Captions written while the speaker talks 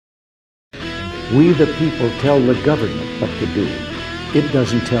We the people tell the government what to do. It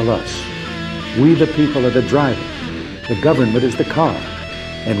doesn't tell us. We the people are the driver. The government is the car.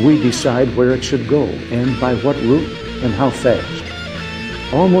 And we decide where it should go and by what route and how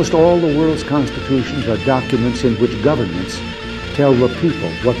fast. Almost all the world's constitutions are documents in which governments tell the people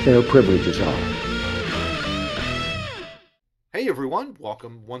what their privileges are. Hey everyone,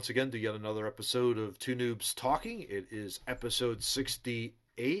 welcome once again to yet another episode of Two Noobs Talking. It is episode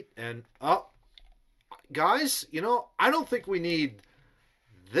 68, and guys, I don't think we need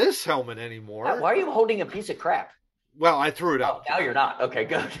this helmet anymore. Why are you holding a piece of crap? Well, I threw it out. Now you're not. Okay,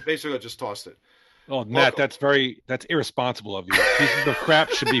 good. Basically, I just tossed it. Oh, Matt, that's irresponsible of you. Pieces of crap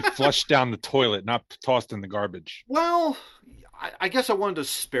should be flushed down the toilet, not tossed in the garbage. Well, I guess I wanted to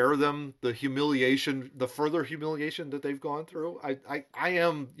spare them the humiliation, the further humiliation that they've gone through. I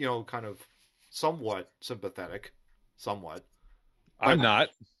am, kind of somewhat sympathetic. Somewhat. I'm not.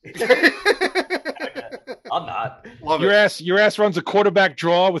 I'm not. Your ass runs a quarterback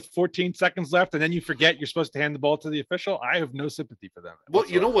draw with 14 seconds left, and then you forget you're supposed to hand the ball to the official. I have no sympathy for them. Well,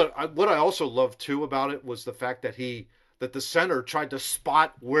 you know what I also loved too about it was the fact that the center tried to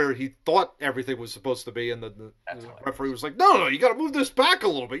spot where he thought everything was supposed to be, and the referee was like, "No, you got to move this back a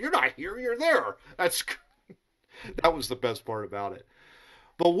little bit. You're not here, you're there." That was the best part about it.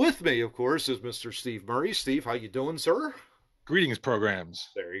 But with me, of course, is Mr. Steve Murray. Steve, how you doing, sir? Greetings, programs.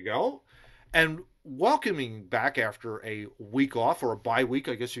 There you go. And welcoming back after a week off, or a bye week,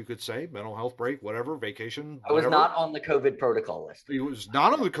 I guess you could say, mental health break, whatever, vacation. I was not on the COVID protocol list. He was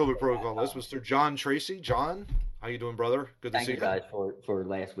not on the COVID protocol list, Mr. John Tracy. John, how you doing, brother? Good to see you. Thank you guys for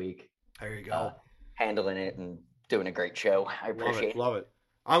last week. There you go. Handling it and doing a great show. I appreciate it. Love it.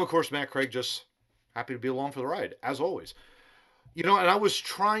 I'm, of course, Matt Craig, just happy to be along for the ride, as always. And I was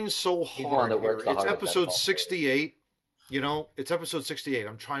trying so hard here. It's episode 68. It's episode 68.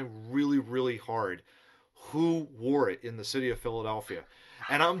 I'm trying really, really hard. Who wore it in the city of Philadelphia?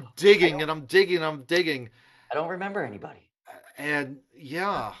 And I'm digging, and I'm digging, and I'm digging. I don't remember anybody. And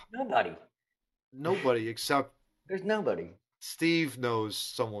yeah. Nobody except. There's nobody. Steve knows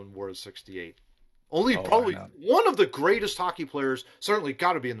someone wore a 68. Probably one of the greatest hockey players, certainly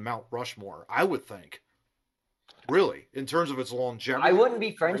got to be in the Mount Rushmore, I would think. Really, in terms of its longevity. I wouldn't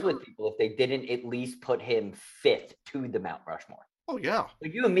be friends with people if they didn't at least put him fifth to the Mount Rushmore. Oh, yeah.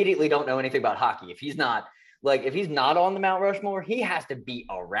 Like, you immediately don't know anything about hockey. If he's not on the Mount Rushmore, he has to be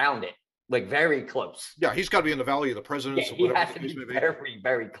around it, like very close. Yeah, he's got to be in the Valley of the Presidents. Yeah, he has to be very,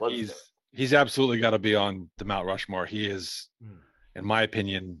 very close. He's absolutely got to be on the Mount Rushmore. He is, in my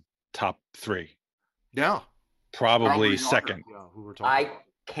opinion, top 3. Yeah. Probably second. Yeah, I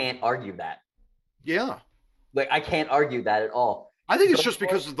can't argue that. Yeah. Like, I can't argue that at all. I think it's just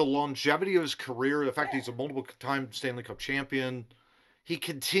because of the longevity of his career, the fact that he's a multiple-time Stanley Cup champion. He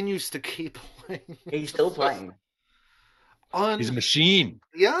continues to keep playing. He's still playing. He's a machine.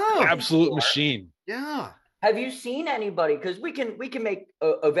 Yeah. Absolute machine. Yeah. Have you seen anybody? Because we can make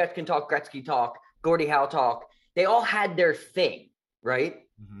Ovechkin talk, Gretzky talk, Gordie Howe talk. They all had their thing, right?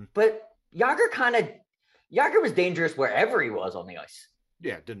 Mm-hmm. But Jágr was dangerous wherever he was on the ice.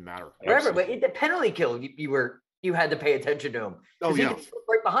 Yeah, it didn't matter. Wherever, but the penalty kill, you had to pay attention to him. Oh yeah, he could slip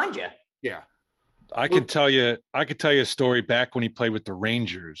right behind you. Yeah, I could tell you a story back when he played with the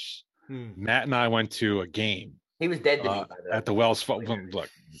Rangers. Matt and I went to a game. He was dead to me at the Wells Fargo.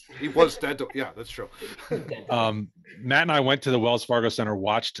 Look, he was dead. Yeah, that's true. Matt and I went to the Wells Fargo Center,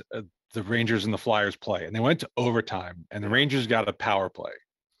 watched the Rangers and the Flyers play, and they went to overtime, and the Rangers got a power play,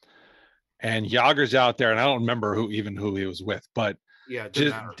 and Jágr's out there, and I don't remember who he was with, but. Yeah,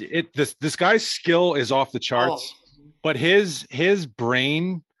 this guy's skill is off the charts, but his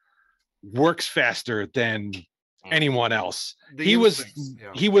brain works faster than anyone else. He was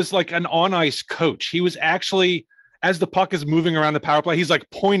like an on ice coach. He was actually, as the puck is moving around the power play, he's like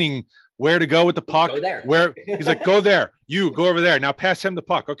pointing where to go with the puck. Go there. Where he's like, go there. You go over there. Now pass him the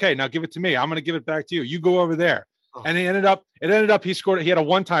puck. Okay, now give it to me. I'm going to give it back to you. You go over there. And it ended up he had a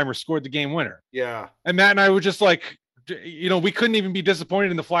one-timer, scored the game winner. Yeah. And Matt and I were just like, we couldn't even be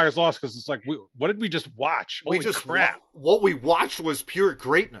disappointed in the Flyers' loss because it's like, what did we just watch? Holy crap! What we watched was pure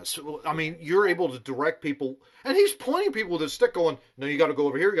greatness. I mean, you're able to direct people, and he's pointing people with his stick, going, "No, you got to go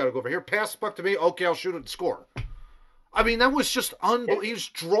over here. You got to go over here. Pass the puck to me. Okay, I'll shoot it and score." I mean, that was just unbelievable. He was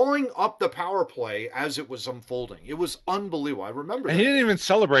drawing up the power play as it was unfolding. It was unbelievable. I remember. And he didn't even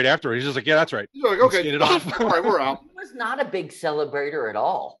celebrate after. He's just like, "Yeah, that's right." He's like, "Okay, get it off. All right, we're out." He was not a big celebrator at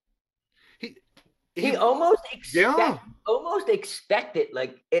all. He almost expected,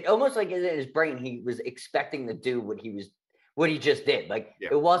 like it almost like in his brain he was expecting to do what he just did. Like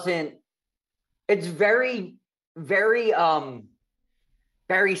it wasn't. It's very, very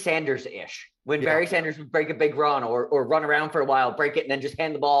Barry Sanders-ish. When Barry Sanders would break a big run or run around for a while, break it, and then just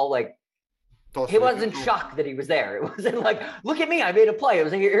hand the ball. Like, he wasn't shocked that he was there. It wasn't like, look at me, I made a play. It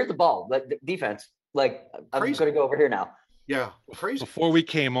was like, here's the ball. Like, defense. Like, I'm going to go over here now. Yeah, crazy. Before we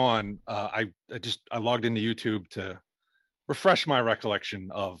came on, I logged into YouTube to refresh my recollection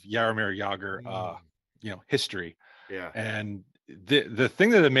of Jaromir Jagr, history. Yeah. And the thing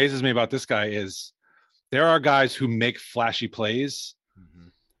that amazes me about this guy is there are guys who make flashy plays,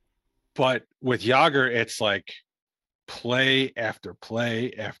 but with Jagr, it's like play after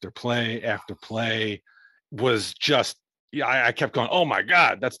play after play after play was just, I kept going, oh my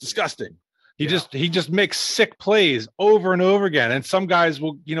God, that's disgusting. He just makes sick plays over and over again. And some guys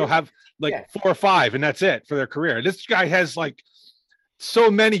will, have like 4 or 5 and that's it for their career. This guy has like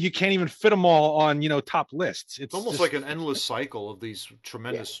so many, you can't even fit them all on, top lists. It's almost like an endless cycle of these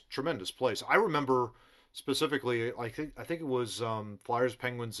tremendous plays. I remember specifically, I think it was Flyers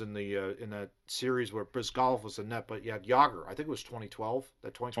Penguins in that series where Brizgalov was the net, but Jagr, I think it was 2012,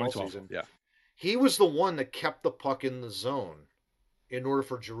 that 2012 season. Yeah. He was the one that kept the puck in the zone in order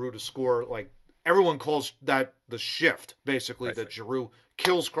for Giroux to score. Like, everyone calls that the shift, basically, that Giroux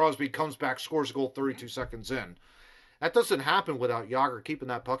kills Crosby, comes back, scores a goal 32 seconds in. That doesn't happen without Jagr keeping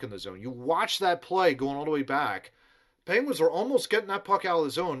that puck in the zone. You watch that play going all the way back. Penguins are almost getting that puck out of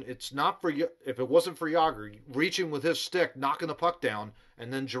the zone. It's not for you. If it wasn't for Jagr reaching with his stick, knocking the puck down,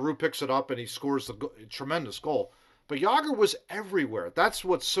 and then Giroux picks it up and he scores the tremendous goal. But Jagr was everywhere. That's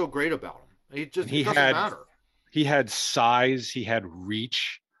what's so great about him. It doesn't matter. He had size. He had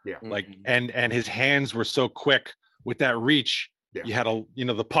reach. Yeah. Like and his hands were so quick with that reach. Yeah. You had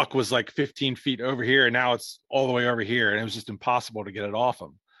the puck was like 15 feet over here, and now it's all the way over here, and it was just impossible to get it off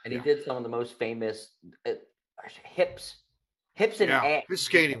him. And he did some of the most famous hips and ass. His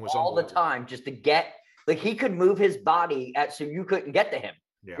skating was all the time just to get, like, he could move his body so you couldn't get to him.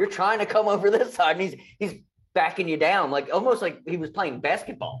 Yeah. You're trying to come over this side, and he's backing you down, like almost like he was playing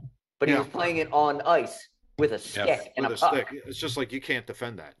basketball, but he was playing it on ice with a stick and a puck. Stick. It's just like you can't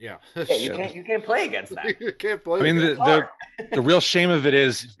defend that. Yeah, you can't play against that. You can't play. I mean, the real shame of it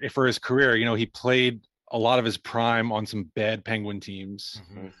is for his career. He played a lot of his prime on some bad Penguin teams.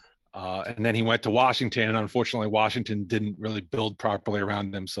 And then he went to Washington, and unfortunately Washington didn't really build properly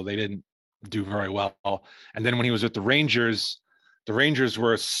around him, so they didn't do very well. And then when he was with the Rangers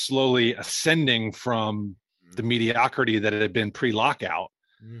were slowly ascending from the mediocrity that it had been pre-lockout.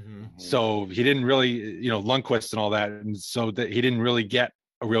 So he didn't really, Lundqvist and all that, and so that he didn't really get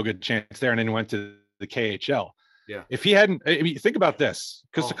a real good chance there, and then he went to the KHL. Yeah. If he hadn't, think about this,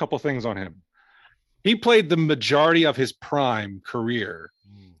 just a couple things on him. He played the majority of his prime career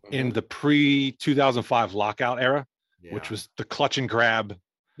in the pre-2005 lockout era, which was the clutch and grab.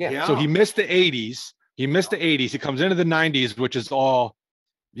 Yeah. So he missed the 80s. He comes into the 90s, which is all,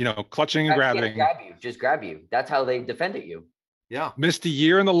 clutching and grabbing. Just grab you. That's how they defended you. Yeah. Missed a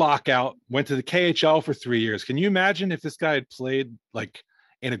year in the lockout, went to the KHL for 3 years. Can you imagine if this guy had played like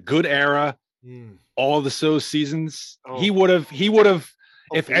in a good era, all of those seasons? He would have.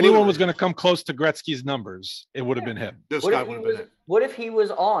 If anyone was going to come close to Gretzky's numbers, it would have been him. This guy would have been it. What if he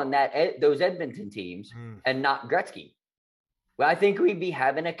was on those Edmonton teams and not Gretzky? Well, I think we'd be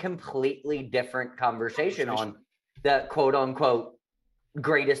having a completely different conversation on the quote unquote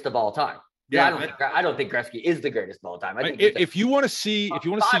greatest of all time. Yeah, I don't think Gretzky is the greatest of all time. I think if you want to see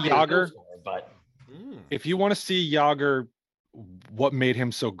Jagr, if you want to see Jagr, what made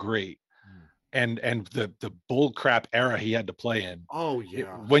him so great, and the bull crap era he had to play in. Oh yeah.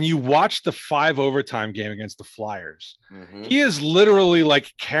 When you watch the 5 overtime game against the Flyers, he is literally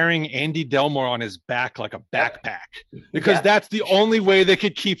like carrying Andy Delmore on his back like a backpack because that's the only way they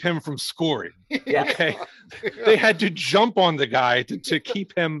could keep him from scoring. Yeah. Okay. They had to jump on the guy to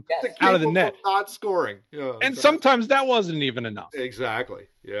keep him out of the net. Not scoring. Yeah, and sometimes that wasn't even enough. Exactly.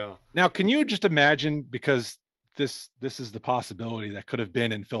 Yeah. Now, can you just imagine, because this is the possibility that could have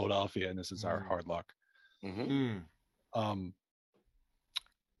been in Philadelphia, and this is our hard luck.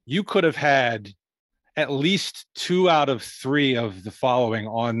 You could have had at least 2 out of 3 of the following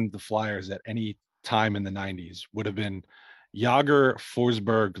on the Flyers at any time in the 90s would have been Jagr,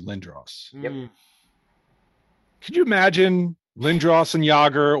 Forsberg, Lindros. Yep. Could you imagine Lindros and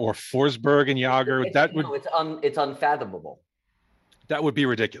Jagr, or Forsberg and Jagr? It's unfathomable. That would be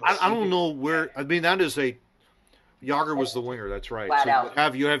ridiculous. I don't know where. I mean, that is a. Jagr was the winger. That's right. Flat so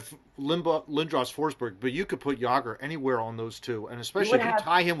out. you have Lindros, Forsberg, but you could put Jagr anywhere on those two, and especially if you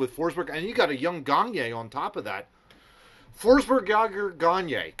tie him with Forsberg, and you got a young Gagne on top of that. Forsberg, Jagr,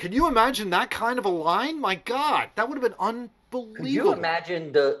 Gagne. Can you imagine that kind of a line? My God, that would have been unbelievable.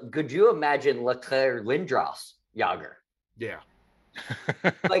 Could you imagine Leclerc, Lindros, Jagr? Yeah.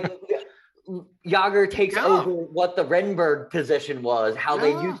 Like Yager takes over what the Renberg position was, how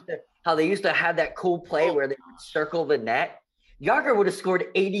they used to have that cool play where they would circle the net. Yager would have scored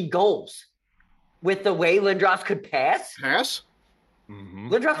 80 goals with the way Lindros could pass. Mm-hmm.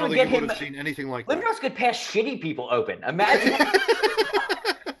 Lindros would get him. Seen anything like Lindros could pass shitty people open. Imagine.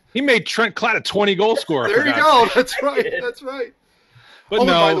 He made Trent Klatt a 20-goal scorer. There you go. That's right. That's right. But and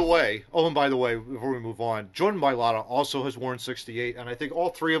by the way, before we move on, Jordan Mailata also has worn 68, and I think all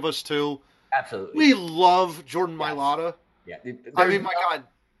three of us too. Absolutely. We love Jordan Mailata. Yeah. I mean, my God,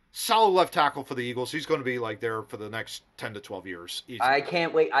 solid left tackle for the Eagles. He's going to be like there for the next 10 to 12 years. Easy. I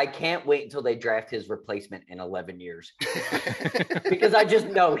can't wait until they draft his replacement in 11 years. Because I just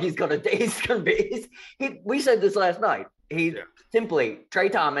know he's going to be. We said this last night. He's simply Trey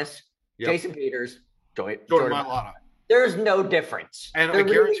Thomas, Jason Peters, Jordan Mailata. There's no difference. And I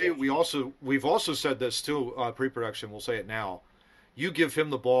guarantee you, we've also said this too, pre-production. We'll say it now. You give him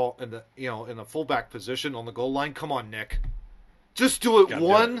the ball in the fullback position on the goal line. Come on, Nick. Just do it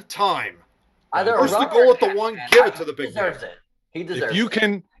one time. First the goal at the one, give it to the big man. He deserves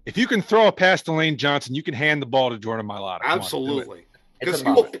it. If you can throw a pass to Lane Johnson, you can hand the ball to Jordan Mailata. Absolutely. Because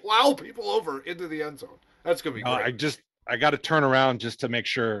he will plow people over into the end zone. That's going to be great. I got to turn around just to make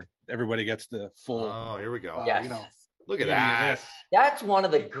sure everybody gets the full. Oh, here we go. Yes. Look at that. That's one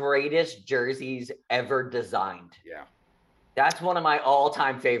of the greatest jerseys ever designed. Yeah. That's one of my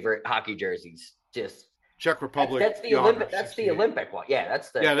all-time favorite hockey jerseys. Just Czech Republic. That's the Olympic. That's the Olympic one. Yeah, that's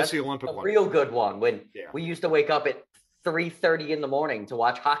the Olympic one. Real good one. When we used to wake up at 3:30 in the morning to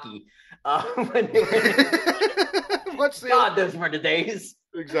watch hockey. God, those were the days.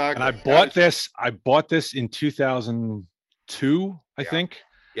 Exactly. And I bought this in 2002, I think.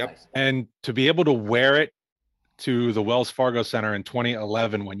 Yep. And to be able to wear it to the Wells Fargo Center in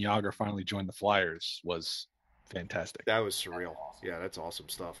 2011 when Yager finally joined the Flyers was fantastic. That was surreal. Yeah, that's awesome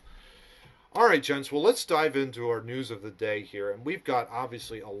stuff. All right, gents. Well, let's dive into our news of the day here. And we've got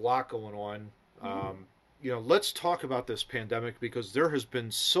obviously a lot going on. Let's talk about this pandemic because there has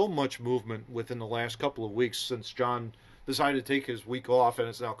been so much movement within the last couple of weeks since John decided to take his week off and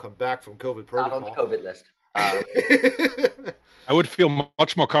has now come back from COVID protocol. Not on the COVID list. I would feel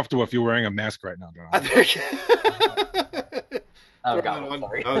much more comfortable if you were wearing a mask right now, John. Oh, God, I'm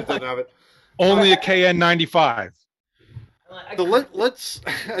sorry. No, doesn't have it. Only a KN95. So let's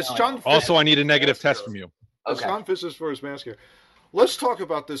as John. Also, I need a negative test from you. As John fishes for his mask here, let's talk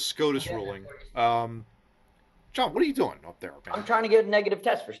about this SCOTUS ruling. John, what are you doing up there, man? I'm trying to get a negative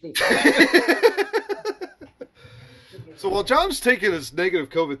test for Steve. So while John's taking his negative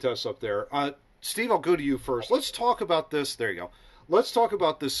COVID test up there, Steve, I'll go to you first. Let's talk about this. There you go. Let's talk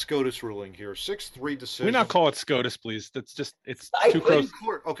about this SCOTUS ruling here. 6-3 decision. We not call it SCOTUS, please. It's too close.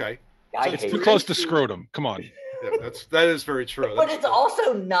 Okay. It's too close to scrotum. Come on. Yeah, that is very true. But it's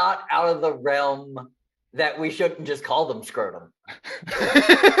also not out of the realm that we shouldn't just call them scrotum.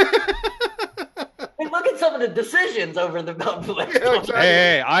 And look at some of the decisions over the last exactly.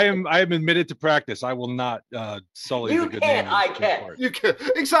 Hey, I am admitted to practice. I will not sully the good name. I can. You can.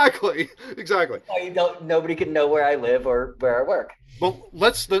 Exactly. Nobody can know where I live or where I work. Well,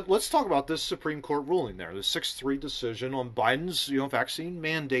 let's talk about this Supreme Court ruling there, the 6-3 decision on Biden's vaccine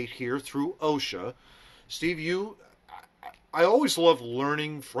mandate here through OSHA. Steve, I always love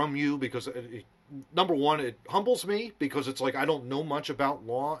learning from you because number one, it humbles me because it's like I don't know much about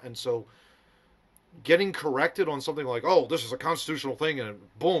law, and so getting corrected on something like, oh, this is a constitutional thing, and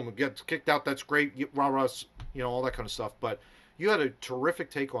boom, it gets kicked out. That's great, rah-rah, all that kind of stuff. But you had a terrific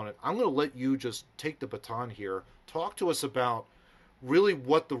take on it. I'm going to let you just take the baton here. Talk to us about really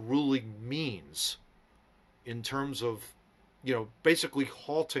what the ruling means in terms of, basically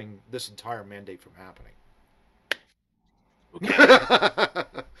halting this entire mandate from happening. Okay.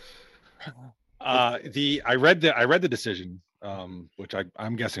 I read the decision, which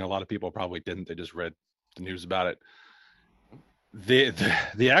I'm guessing a lot of people probably didn't. They just read the news about it.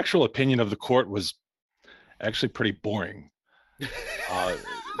 The actual opinion of the court was actually pretty boring.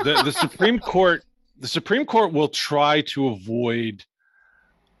 The Supreme Court will try to avoid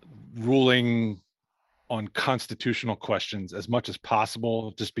ruling on constitutional questions as much as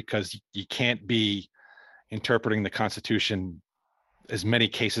possible, just because you can't be interpreting the Constitution as many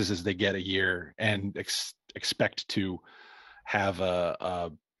cases as they get a year and expect to have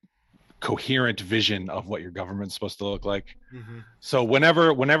a coherent vision of what your government's supposed to look like. Mm-hmm. So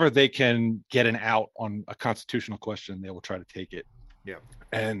whenever they can get an out on a constitutional question, they will try to take it. Yeah.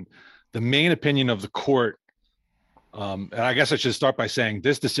 And the main opinion of the court, and I guess I should start by saying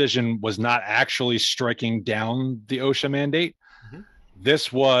this decision was not actually striking down the OSHA mandate. Mm-hmm.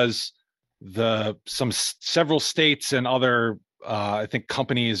 This was several states and other I think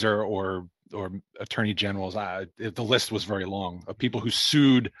companies or attorney generals. The list was very long of people who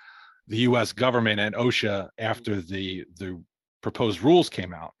sued the U.S. government and OSHA after the proposed rules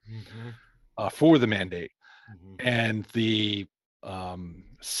came out for the mandate, and the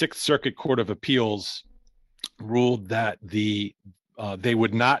Sixth Circuit Court of Appeals ruled that they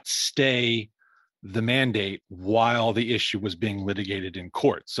would not stay the mandate while the issue was being litigated in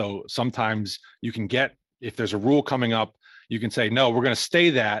court. So sometimes you can get, if there's a rule coming up, you can say, no, we're going to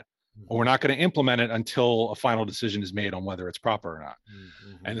stay that, or we're not going to implement it until a final decision is made on whether it's proper or not.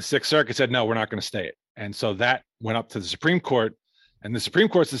 And the Sixth Circuit said, no, we're not going to stay it. And so that went up to the Supreme Court, and the Supreme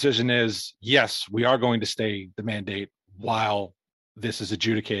Court's decision is, yes, we are going to stay the mandate while this is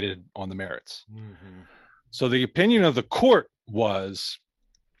adjudicated on the merits. So the opinion of the court was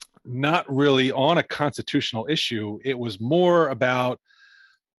not really on a constitutional issue. It was more about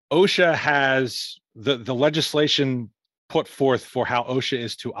OSHA has the legislation put forth for how OSHA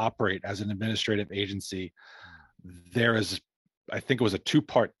is to operate as an administrative agency. There is, I think it was a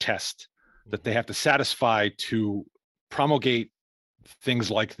 2-part test that they have to satisfy to promulgate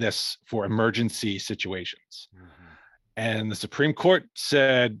things like this for emergency situations. And the Supreme Court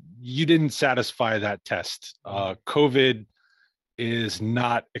said, you didn't satisfy that test. COVID is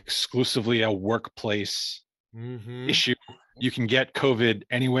not exclusively a workplace issue. You can get COVID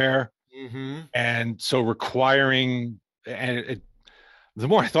anywhere. And so requiring, the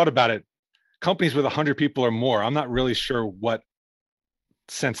more I thought about it, companies with 100 people or more, I'm not really sure what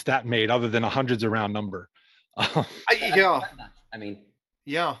sense that made, other than 100's a round number. Yeah. I mean,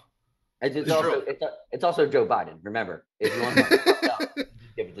 yeah. It's also Joe Biden. Remember, if you want to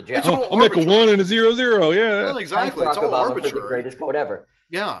give it to Jeff. I'll make a 1 and a 0, 0. Yeah, well, exactly. It's all arbitrary. The greatest code ever.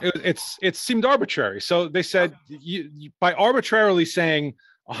 Yeah, it seemed arbitrary. So they said, you by arbitrarily saying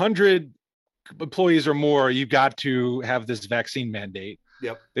 100 employees or more, you've got to have this vaccine mandate.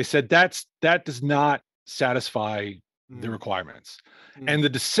 Yep. They said that does not satisfy the requirements. And the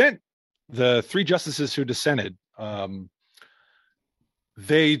dissent, the 3 justices who dissented,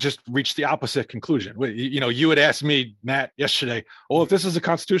 they just reached the opposite conclusion. You had asked me, Matt, yesterday, well, if this is a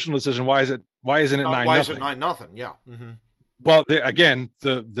constitutional decision, why isn't it 9-0? Why is it 9-0? Yeah. Well, again,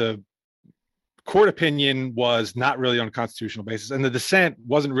 the court opinion was not really on a constitutional basis, and the dissent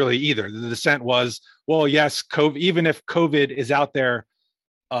wasn't really either. The dissent was, well, yes, COVID, even if COVID is out there,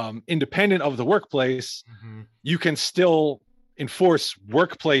 independent of the workplace, you can still enforce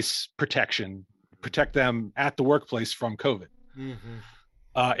workplace protection, protect them at the workplace from COVID.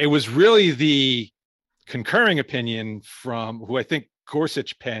 It was really the concurring opinion from who I think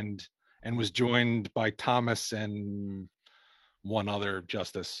Gorsuch penned and was joined by Thomas and one other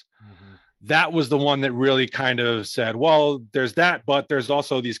justice. That was the one that really kind of said, well, there's that, but there's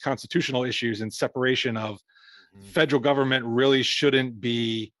also these constitutional issues and separation of federal government really shouldn't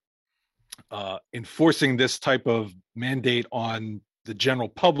be enforcing this type of mandate on the general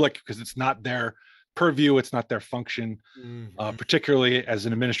public because it's not their purview, it's not their function, particularly as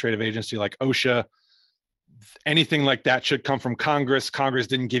an administrative agency like OSHA. Anything like that should come from Congress. Congress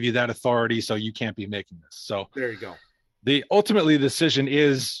didn't give you that authority, so you can't be making this. So there you go. Ultimately, the decision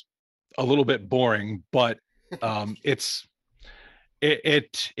is a little bit boring, but it's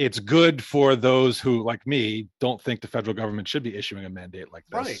good for those who, like me, don't think the federal government should be issuing a mandate like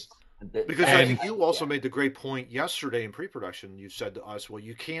this. Right. Because I think you also made the great point yesterday in pre-production. You said to us, "Well,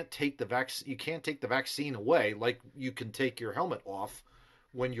 you can't take the vaccine away like you can take your helmet off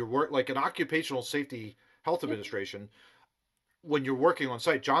when you're like an occupational safety health administration. When you're working on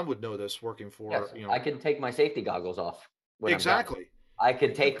site, John would know this. Working for I can take my safety goggles off. Exactly. I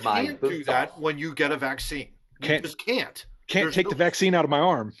can take my boots do that off when you get a vaccine. You just can't. Can't take the vaccine out of my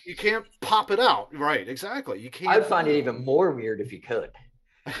arm. You can't pop it out. Right. Exactly. You can't. I'd find it even more weird if you could.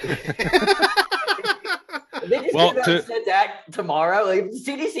 They just said that tomorrow. Like, the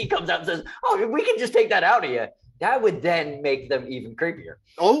CDC comes out and says, "Oh, we can just take that out of you." That would then make them even creepier.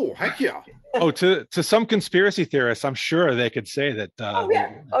 Oh, heck yeah! To some conspiracy theorists, I'm sure they could say that.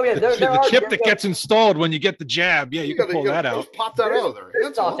 The chip that gets installed when you get the jab, you can pull that out. Just pop that out of there.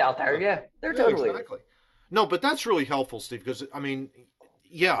 There's thoughts out there, they're totally exactly. No, but that's really helpful, Steve, because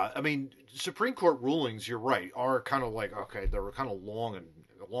Supreme Court rulings, you're right, are kind of like, okay, they were kind of long and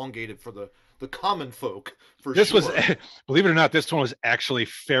elongated for the common folk. This was, believe it or not, this one was actually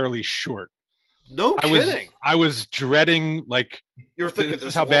fairly short. No kidding. I was dreading, like, you're thinking this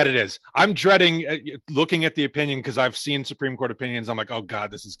is how bad it is. I'm dreading looking at the opinion because I've seen Supreme Court opinions. I'm like, oh God,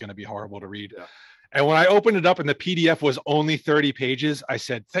 this is going to be horrible to read. Yeah. And when I opened it up and the PDF was only 30 pages, I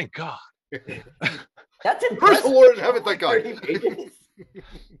said, thank God. That's impressive. Praise the Lord in heaven, thank God.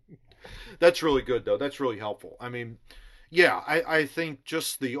 That's really good, though. That's really helpful. I mean, Yeah, I think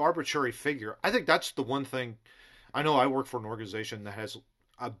just the arbitrary figure. I think that's the one thing. I know I work for an organization that has,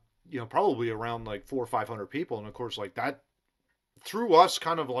 a, probably around like 400 or 500 people, and of course, like that threw us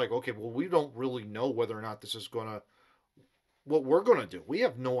kind of like, okay, well, we don't really know whether or not this is gonna, what we're gonna do. We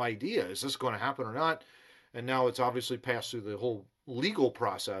have no idea. Is this going to happen or not? And now it's obviously passed through the whole legal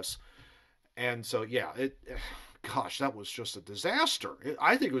process, and so yeah, gosh, that was just a disaster.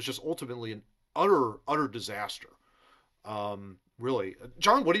 I think it was just ultimately an utter disaster. Really,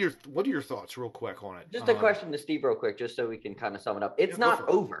 John, what are your thoughts, real quick, on it? Just a question to Steve, real quick, just so we can kind of sum it up. It's not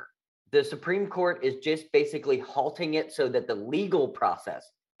over. The Supreme Court is just basically halting it so that the legal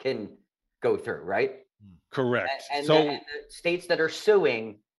process can go through, right? Correct. And the states that are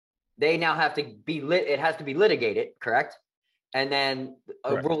suing, they now have to be it has to be litigated, correct? And then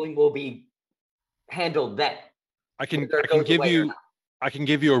a ruling will be handled then. I can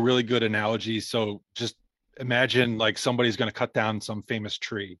give you a really good analogy. So just imagine like somebody's going to cut down some famous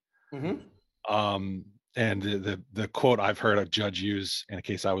tree. Mm-hmm. And the quote I've heard a judge use in a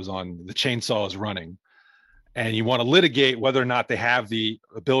case I was on, the chainsaw is running, and you want to litigate whether or not they have the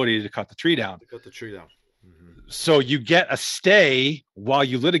ability to cut the tree down. Mm-hmm. So you get a stay while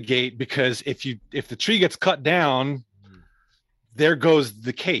you litigate, because if the tree gets cut down, there goes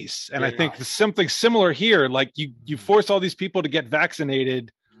the case. And I think something similar here, like you force all these people to get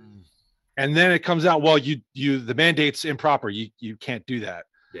vaccinated, and then it comes out, well, the mandate's improper. You can't do that.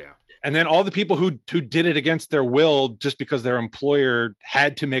 Yeah. And then all the people who did it against their will, just because their employer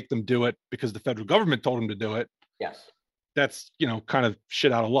had to make them do it because the federal government told them to do it. Yes. That's, kind of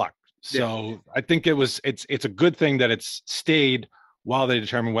shit out of luck. So I think it's a good thing that it's stayed while they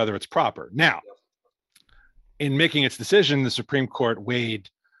determine whether it's proper. Now, in making its decision, the Supreme Court weighed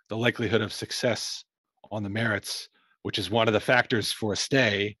the likelihood of success on the merits, which is one of the factors for a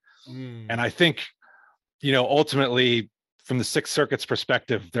stay. And I think, ultimately, from the Sixth Circuit's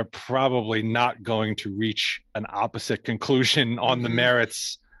perspective, they're probably not going to reach an opposite conclusion on the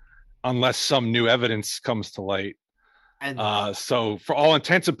merits unless some new evidence comes to light. And so for all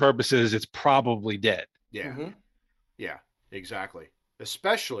intents and purposes, it's probably dead. Yeah. Mm-hmm. Yeah, exactly.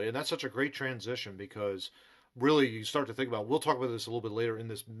 Especially, and that's such a great transition, because really you start to think about, we'll talk about this a little bit later in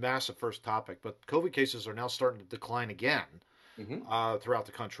this massive first topic, but COVID cases are now starting to decline again throughout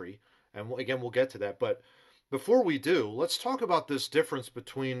the country. And we'll get to that. But before we do, let's talk about this difference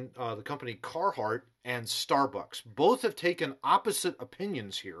between the company Carhartt and Starbucks. Both have taken opposite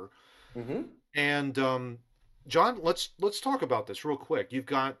opinions here. Mm-hmm. And John, let's talk about this real quick. You've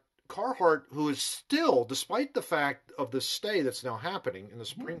got Carhartt, who is still, despite the fact of the stay that's now happening in the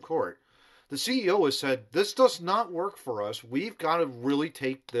Supreme Court, the CEO has said, this does not work for us. We've got to really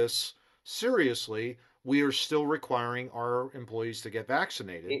take this seriously. We are still requiring our employees to get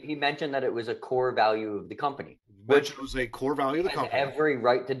vaccinated. He mentioned that it was a core value of the company. Which was a core value of the company. Every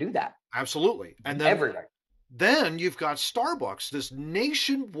right to do that. Absolutely. And then every right. Then you've got Starbucks, this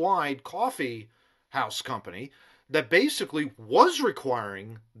nationwide coffee house company that basically was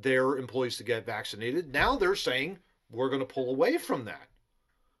requiring their employees to get vaccinated. Now they're saying, we're going to pull away from that.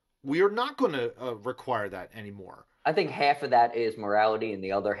 We are not going to require that anymore. I think half of that is morality, and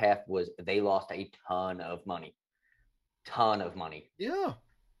the other half was they lost a ton of money. Yeah.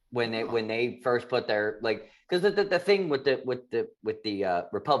 When they first put their, like, because the thing with the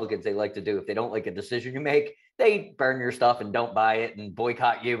Republicans, they like to do, if they don't like a decision you make, they burn your stuff and don't buy it and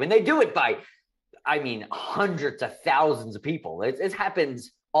boycott you, and they do it by, I mean, hundreds of thousands of people. It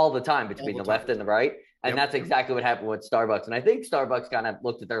happens all the time between the left and the right, and that's exactly what happened with Starbucks. And I think Starbucks kind of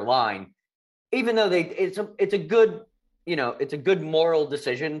looked at their line. Even though it's a good, it's a good moral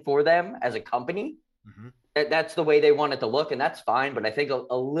decision for them as a company. Mm-hmm. That's the way they want it to look, and that's fine. But I think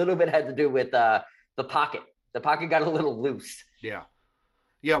a little bit had to do with the pocket. The pocket got a little loose. Yeah,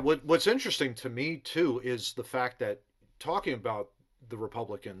 yeah. What's interesting to me too is the fact that, talking about the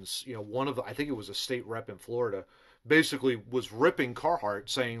Republicans, I think it was a state rep in Florida, basically was ripping Carhartt,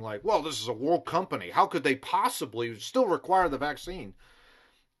 saying like, "Well, this is a world company. How could they possibly still require the vaccine?"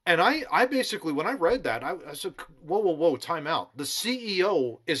 And I basically, when I read that, I said, whoa, time out. The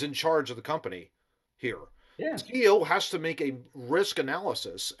CEO is in charge of the company here. Yeah. The CEO has to make a risk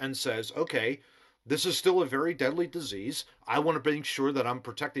analysis and says, okay, this is still a very deadly disease. I want to make sure that I'm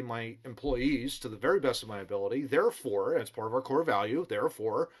protecting my employees to the very best of my ability. Therefore, as part of our core value,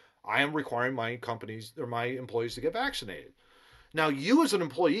 I am requiring my companies or my employees to get vaccinated. Now, you as an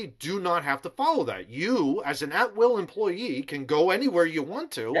employee do not have to follow that. You, as an at-will employee, can go anywhere you want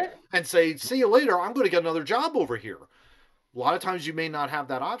to and say, see you later, I'm going to get another job over here. A lot of times you may not have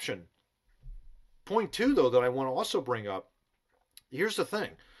that option. Point two, though, that I want to also bring up, here's the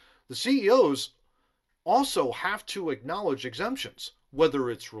thing. The CEOs also have to acknowledge exemptions, whether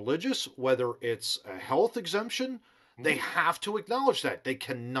it's religious, whether it's a health exemption. They have to acknowledge that. They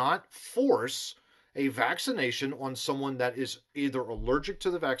cannot force a vaccination on someone that is either allergic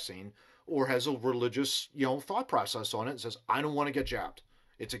to the vaccine or has a religious, thought process on it and says, I don't want to get jabbed.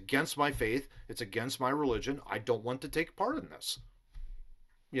 It's against my faith. It's against my religion. I don't want to take part in this.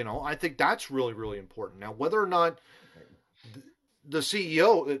 I think that's really, really important. Now, whether or not the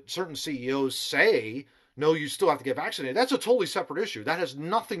CEO, certain CEOs say, no, you still have to get vaccinated, that's a totally separate issue. That has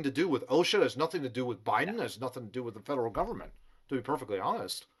nothing to do with OSHA. It has nothing to do with Biden. It has nothing to do with the federal government, to be perfectly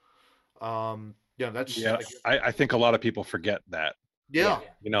honest. I think a lot of people forget that. Yeah.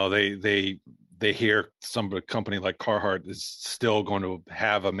 They hear a company like Carhartt is still going to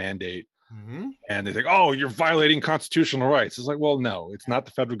have a mandate. Mm-hmm. And they think, oh, you're violating constitutional rights. It's like, well, no, it's not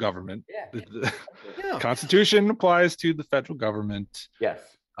the federal government. Yeah. The Constitution applies to the federal government. Yes.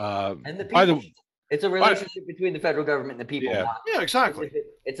 And the people. It's a relationship between the federal government and the people. Yeah, exactly.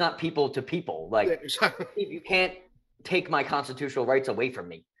 It's not people to people. Like, exactly. You can't take my constitutional rights away from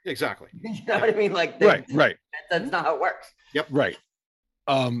me. Exactly. You know what I mean? Like, right. That's not how it works. Yep. Right.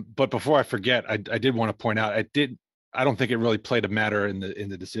 But before I forget, I did want to point out, I don't think it really played a matter in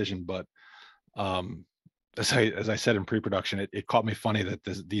the decision, but as I said in pre-production, it caught me funny that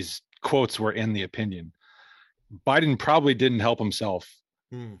these quotes were in the opinion. Biden probably didn't help himself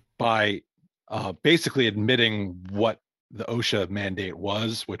by basically admitting what the OSHA mandate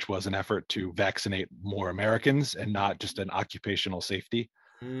was, which was an effort to vaccinate more Americans and not just an occupational safety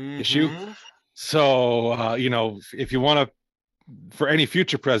issue. So, if you want to, for any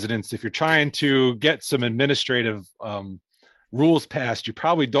future presidents, if you're trying to get some administrative rules passed, you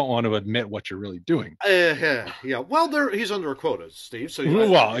probably don't want to admit what you're really doing. Yeah. Well, he's under a quota, Steve. So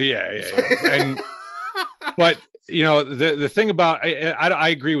and but the thing about I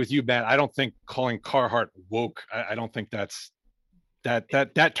agree with you, Matt. I don't think calling Carhartt woke. I don't think that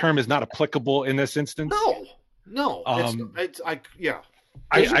term is not applicable in this instance. No.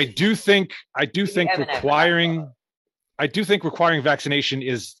 I do think requiring vaccination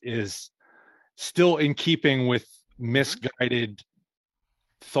is still in keeping with misguided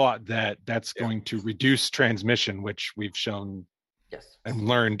thought that that's going to reduce transmission, which we've shown and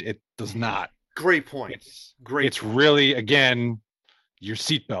learned it does not. Great point. It's really, again, your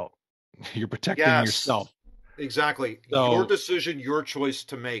seatbelt. You're protecting yourself. Exactly. So, your decision, your choice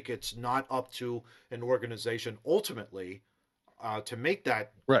to make. It's not up to an organization ultimately to make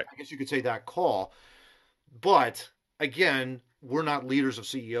that, right. I guess you could say, that call. But again, we're not leaders of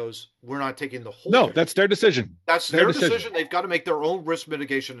CEOs. We're not taking the whole. No, that's their decision. That's their decision. They've got to make their own risk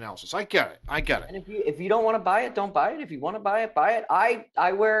mitigation analysis. I get it. And if you don't want to buy it, don't buy it. If you want to buy it, buy it. I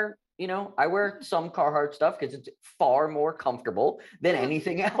wear some Carhartt stuff because it's far more comfortable than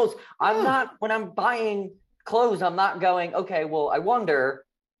anything else. I'm not, when I'm buying clothes, I'm not going, okay, well, I wonder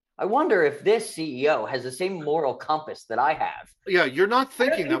if this CEO has the same moral compass that I have. Yeah, you're not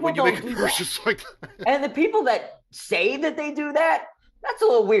thinking that when you make a purchase like that. And the people that say that they do that, that's a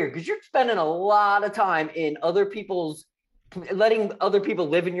little weird because you're spending a lot of time in letting other people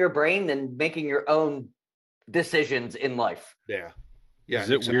live in your brain than making your own decisions in life. Yeah. Is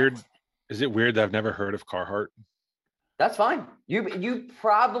it weird? Is it weird that I've never heard of Carhartt? That's fine. You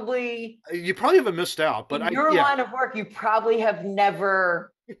probably haven't missed out, but in your line of work, you probably have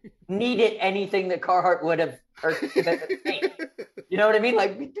never needed anything that Carhartt would have. You know what I mean?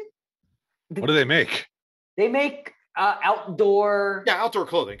 Like, what do they make? They make outdoor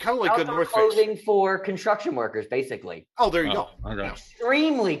clothing, kind of like outdoor the North clothing for construction workers, basically. Oh, there you go. Okay.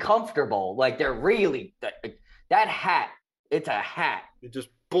 Extremely comfortable. Like, they're really that hat. It's a hat. It just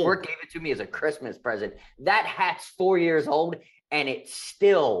boom. Bert gave it to me as a Christmas present. That hat's 4 years old, and it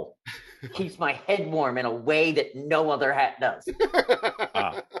still keeps my head warm in a way that no other hat does.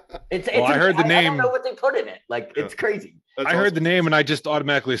 I heard the name. I don't know what they put in it. Like, it's crazy. I heard the name, and I just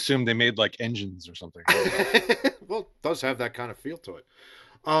automatically assumed they made like engines or something. Well, it does have that kind of feel to it.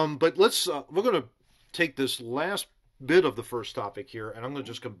 But let's we're going to take this last bit of the first topic here, and I'm going to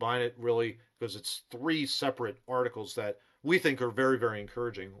just combine it really because it's three separate articles that we think are very, very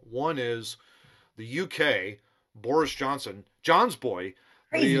encouraging. One is the UK, Boris Johnson, John's boy.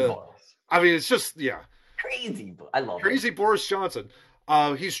 Crazy Boris. I mean, it's just, Crazy. I love crazy him. Boris Johnson.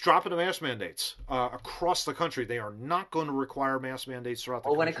 He's dropping the mask mandates across the country. They are not going to require mask mandates throughout the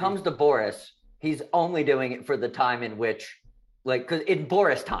country. Well, when it comes to Boris, he's only doing it for the time in which, because in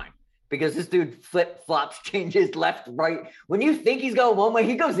Boris time, because this dude flip-flops, changes left, right. When you think he's going one way,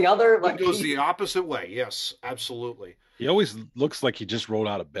 he goes the other. He goes the opposite way. Yes, absolutely. He always looks like he just rolled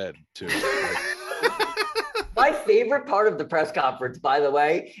out of bed, too. My favorite part of the press conference, by the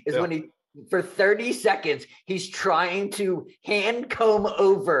way, is when For 30 seconds, he's trying to hand comb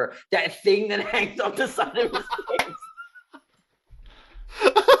over that thing that hangs on the side of his face.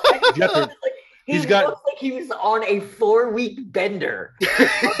 He looks like he was on a 4-week bender of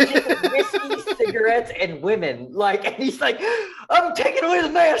just whiskey, cigarettes, and women. And he's like, I'm taking away the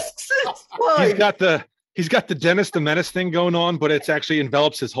masks. It's fine. He's got the Dennis the Menace thing going on, but it's actually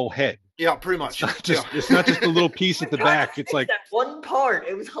envelops his whole head. Yeah, pretty much. It's not just a little piece at the back. It's like that one part.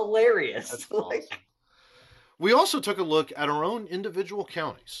 It was hilarious. That's awesome. We also took a look at our own individual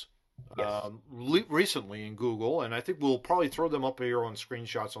counties recently in Google, and I think we'll probably throw them up here on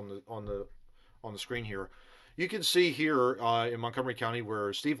screenshots on the screen here. You can see here in Montgomery County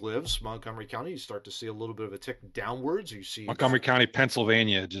where Steve lives, Montgomery County, you start to see a little bit of a tick downwards. You see Montgomery County,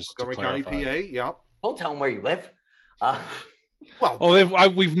 Pennsylvania, Montgomery County, PA. Yeah. Don't tell them where you live.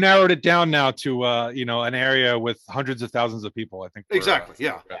 We've narrowed it down now to an area with hundreds of thousands of people. I think exactly.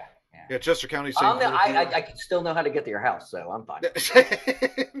 Yeah, Chester County. I can still know how to get to your house, so I'm fine.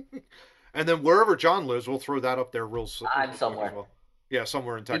 And then wherever John lives, we'll throw that up there real soon. I'm somewhere. Well. Yeah,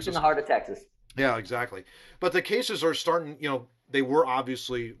 somewhere in Texas. It's in the heart of Texas. Yeah, exactly. But the cases are starting. They were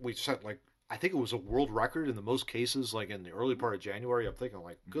obviously we set I think it was a world record in the most cases in the early part of January. I'm thinking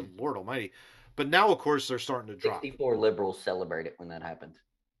good Lord Almighty. But now, of course, they're starting to drop. 64 liberals celebrated when that happened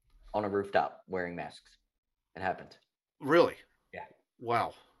on a rooftop wearing masks. It happened. Really? Yeah.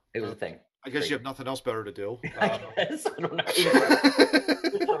 Wow. It was a thing. I guess you have nothing else better to do. I guess. I don't know.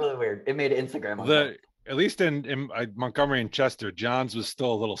 It's totally weird. It made Instagram. At least in Montgomery and Chester, John's was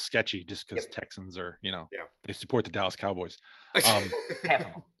still a little sketchy just because Texans are, they support the Dallas Cowboys. Half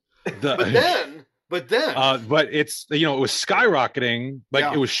of them. But it's it was skyrocketing,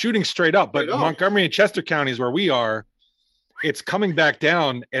 it was shooting straight up. But Montgomery and Chester counties where we are, it's coming back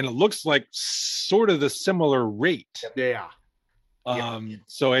down, and it looks like sort of the similar rate. Yeah.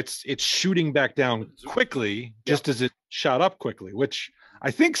 So it's shooting back down quickly, just as it shot up quickly, which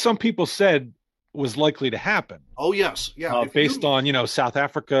I think some people said was likely to happen. Oh yes, yeah. Based on South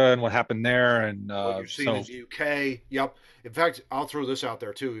Africa and what happened there, and you're seeing in the UK. Yep. In fact, I'll throw this out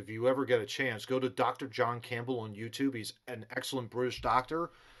there too. If you ever get a chance, go to Dr. John Campbell on YouTube. He's an excellent British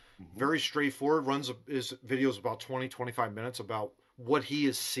doctor. Very straightforward. Runs his videos about 20-25 minutes about what he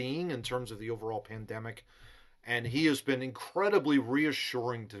is seeing in terms of the overall pandemic, and he has been incredibly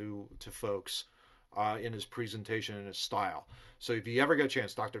reassuring to folks in his presentation and his style. So if you ever get a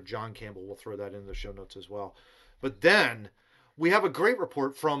chance, Dr. John Campbell, we'll throw that in the show notes as well. But then we have a great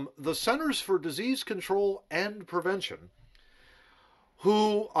report from the Centers for Disease Control and Prevention,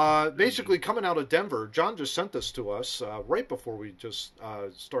 who basically coming out of Denver. John just sent this to us right before we just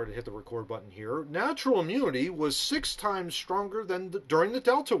started to hit the record button here. Natural immunity was 6 times stronger during the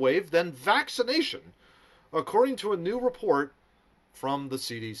Delta wave than vaccination, according to a new report from the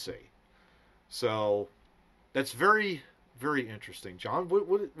CDC. So that's very, very interesting. John,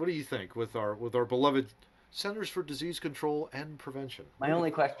 what do you think with our beloved Centers for Disease Control and Prevention? My only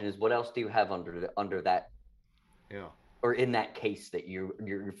question is, what else do you have under that? Yeah. Or in that case that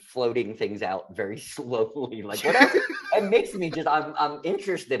you're floating things out very slowly, what else? It makes me I'm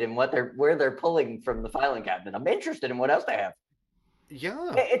interested in where they're pulling from the filing cabinet. I'm interested in what else they have.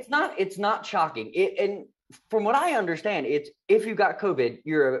 Yeah, it's not shocking. And from what I understand, it's if you got COVID,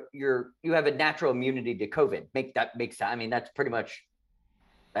 you have a natural immunity to COVID. That makes sense. I mean, that's pretty much.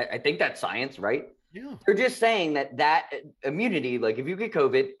 I think that's science, right? Yeah. They're just saying that immunity, if you get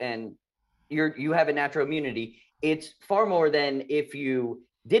COVID and you have a natural immunity, it's far more than if you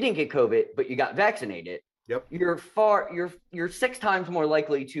didn't get COVID but you got vaccinated. Yep. You're 6 times more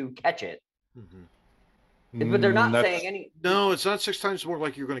likely to catch it. But they're not saying any. No, it's not 6 times more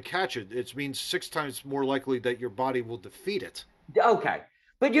likely you're going to catch it. It means 6 times more likely that your body will defeat it. Okay,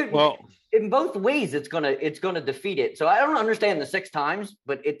 but in both ways it's gonna defeat it. So I don't understand the 6 times,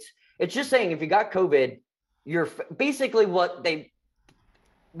 but it's just saying if you got COVID, you're basically what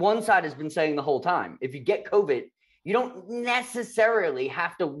one side has been saying the whole time. If you get COVID, you don't necessarily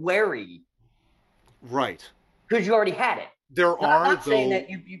have to worry. Right. Because you already had it. I'm not saying that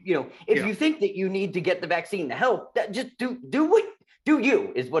if you think that you need to get the vaccine to help, just do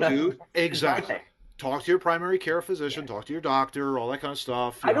you is what I'm exactly. Talk to your primary care physician, talk to your doctor, all that kind of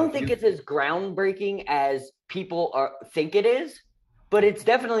stuff. I don't think it's as groundbreaking as people think it is, but it's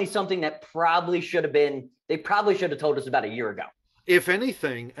definitely something that they probably should have told us about a year ago. If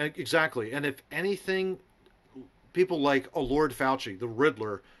anything, exactly. And if anything, people like Lord Fauci, the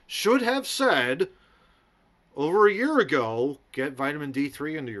Riddler, should have said over a year ago, get vitamin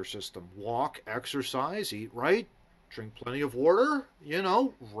D3 into your system. Walk, exercise, eat right, drink plenty of water,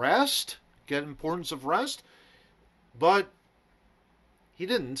 rest, get importance of rest. But he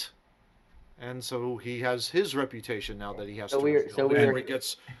didn't. and so he has his reputation now that he has before he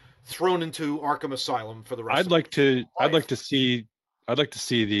gets thrown into Arkham Asylum for the rest. I'd like to see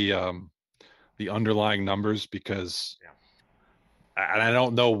the underlying numbers, because and I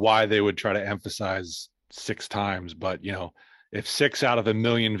don't know why they would try to emphasize 6 times, but if 6 out of 1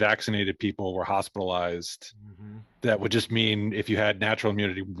 million vaccinated people were hospitalized, that would just mean if you had natural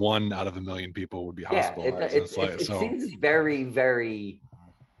immunity, 1 out of 1 million people would be hospitalized. It seems very, very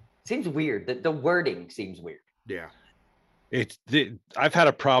seems weird. The wording seems weird. Yeah. I've had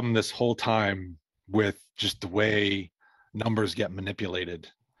a problem this whole time with just the way numbers get manipulated.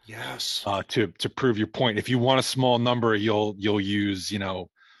 Yes. To prove your point. If you want a small number, you'll use,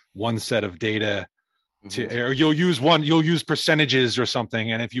 one set of data or you'll use percentages or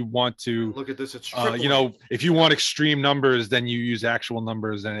something. And if you want to look at this, it's if you want extreme numbers, then you use actual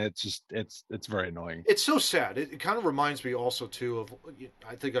numbers, and it's very annoying. It's so sad. It kind of reminds me also too of,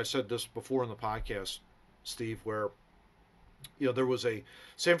 I think I said this before in the podcast, Steve, where there was a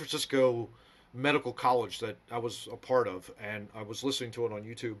San Francisco medical college that I was a part of, and I was listening to it on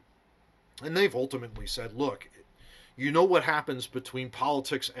YouTube, and they've ultimately said, look, what happens between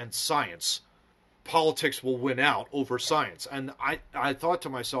politics and science? Politics will win out over science. And I thought to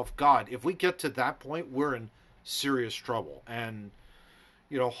myself, God, if we get to that point, we're in serious trouble. And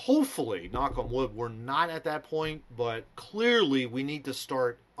hopefully, knock on wood, we're not at that point, but clearly we need to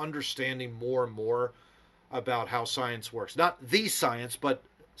start understanding more and more about how science works. Not the science, but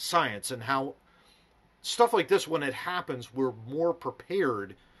science, and how stuff like this, when it happens, we're more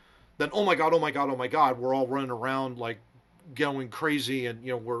prepared than, oh my God, we're all running around like going crazy, and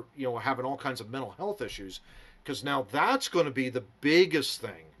we're having all kinds of mental health issues, because now that's going to be the biggest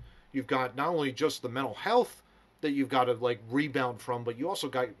thing. You've got not only just the mental health that you've got to like rebound from, but you also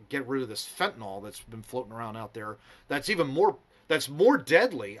got to get rid of this fentanyl that's been floating around out there. That's more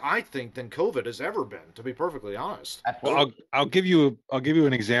deadly, I think, than COVID has ever been, to be perfectly honest. Well, I'll give you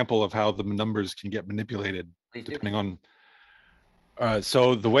an example of how the numbers can get manipulated depending on.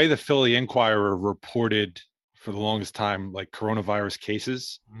 So the way the Philly Inquirer reported for the longest time, like coronavirus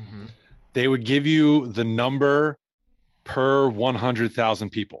cases, they would give you the number per 100,000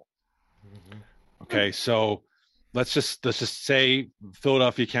 people. Okay, so let's just say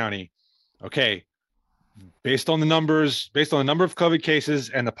Philadelphia County. Okay. Based on the number of COVID cases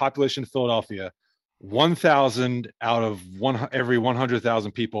and the population of Philadelphia, 1,000 out of every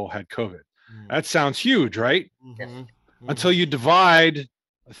 100,000 people had COVID. That sounds huge, right? Until you divide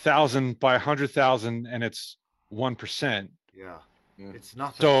 1,000 by 100,000, and it's 1%. Yeah, it's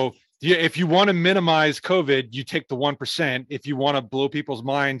nothing. So if you want to minimize COVID, you take the 1%. If you want to blow people's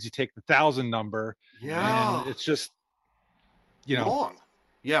minds, you take the 1,000 number. Yeah, and it's just wrong.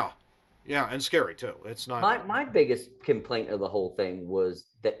 Yeah, and scary too. It's not. My biggest complaint of the whole thing was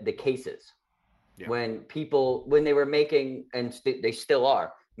that the cases, when they were making, and they still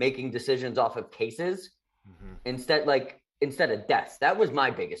are making decisions off of cases instead of deaths. That was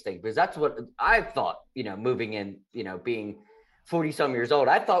my biggest thing, because that's what I thought. Moving in, being 40 some years old,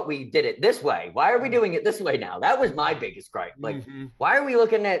 I thought we did it this way. Why are we doing it this way now? That was my biggest gripe. Like, why are we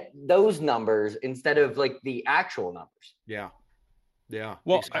looking at those numbers instead of like the actual numbers? Yeah.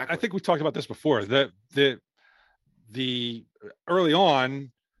 Well, exactly. I think we talked about this before. The early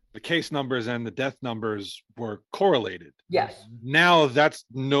on, the case numbers and the death numbers were correlated. Yes. Now that's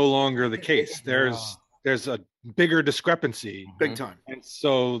no longer the case. There's a bigger discrepancy, big time, and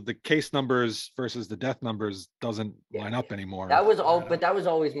so the case numbers versus the death numbers doesn't line up anymore. That was all, but that was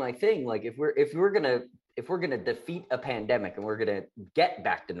always my thing. Like, if we're gonna defeat a pandemic and we're gonna get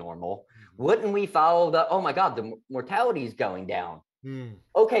back to normal, wouldn't we follow oh my God, the mortality is going down.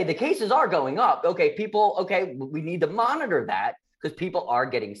 Okay, the cases are going up. Okay, we need to monitor that because people are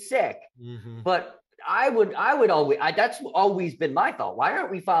getting sick. But I would always, that's always been my thought. Why aren't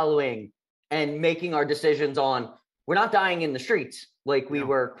we following and making our decisions on, we're not dying in the streets like we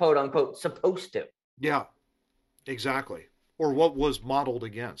were quote unquote supposed to? Yeah, exactly. Or what was modeled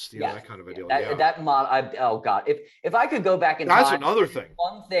against, that kind of a deal. Oh God, if I could go back in time, that's time, another thing.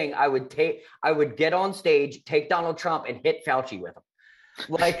 One thing I would get on stage, take Donald Trump, and hit Fauci with him.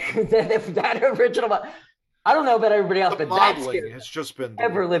 Like that original. I don't know about everybody else, but that's it's just been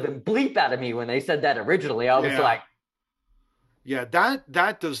ever living bleep out of me when they said that originally. I was like, yeah,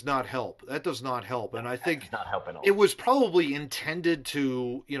 that does not help. That does not help, and I think not help at all. It was probably intended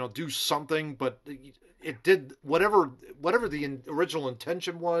to do something, but it did whatever the original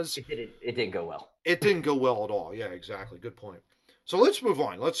intention was. It didn't go well. It didn't go well at all. Yeah, exactly. Good point. So let's move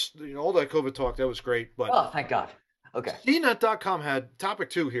on. Let's all that COVID talk, that was great, but thank God. Okay. CNET.com had topic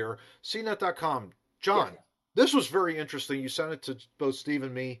 2 here. CNET.com. John, this was very interesting. You sent it to both Steve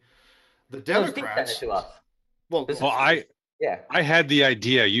and me. The Democrats. Sent it to us. Well, I had the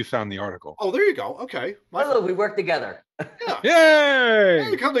idea. You found the article. Oh, there you go. Okay. We work together. Yeah. Yay!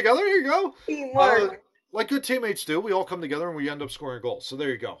 We come together. Here you go. Teamwork. Like good teammates do, we all come together and we end up scoring goals. So there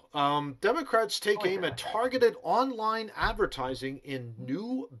you go. Democrats take aim at targeted online advertising in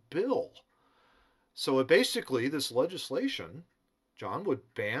new bill. So basically, this legislation, John, would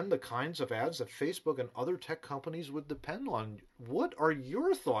ban the kinds of ads that Facebook and other tech companies would depend on. What are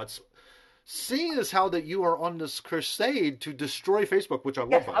your thoughts? Seeing as how that you are on this crusade to destroy Facebook, which I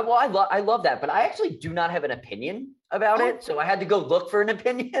love. Well, I love that, but I actually do not have an opinion about it, so I had to go look for an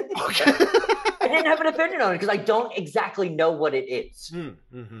opinion. Okay. I didn't have an opinion on it because I don't exactly know what it is.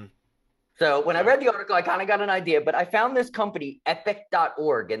 Mm-hmm. So when I read the article, I kind of got an idea, but I found this company,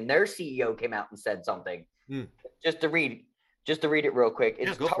 Epic.org, and their CEO came out and said something. Just to read it real quick.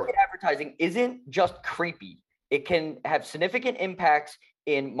 It's target advertising isn't just creepy. It can have significant impacts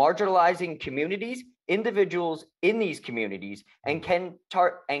in marginalizing communities, individuals in these communities, and can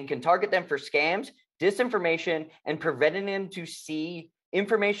target them for scams, disinformation, and preventing them to see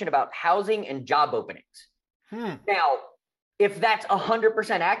information about housing and job openings. Now, if that's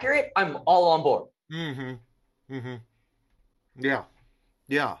 100% accurate, I'm all on board. Yeah.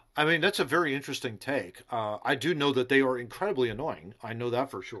 I mean, that's a very interesting take. I do know that they are incredibly annoying. I know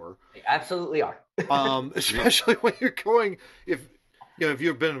that for sure. They absolutely are. Especially when you're going, if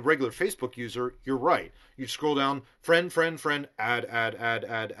you've been a regular Facebook user, you're right. You scroll down, friend, add, friend, add.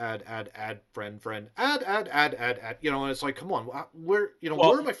 And it's like, come on, where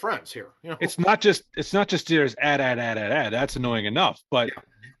are my friends here? It's not just there's add. That's annoying enough. But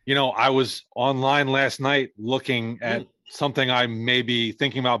I was online last night looking at something I may be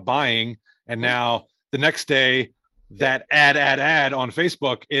thinking about buying, and now the next day that add on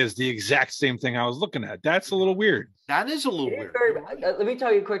Facebook is the exact same thing I was looking at. That's a little weird. That is a little weird. Let me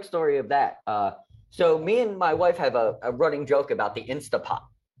tell you a quick story of that. So me and my wife have a running joke about the Instapot.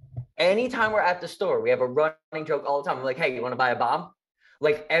 Anytime we're at the store, we have a running joke all the time. We're like, hey, you want to buy a bomb?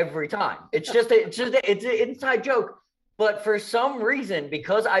 Like every time. It's an inside joke. But for some reason,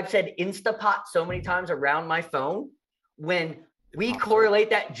 because I've said Instapot so many times around my phone, when we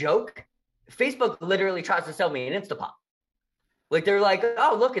correlate that joke, Facebook literally tries to sell me an Instapot. Like they're like,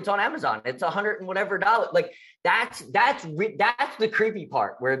 oh, look, it's on Amazon. It's $100 and whatever dollars. Like that's the creepy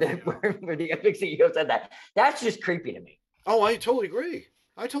part where the Epic CEO said that. That's just creepy to me. Oh, I totally agree.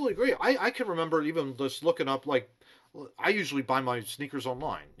 I can remember even just looking up, like, I usually buy my sneakers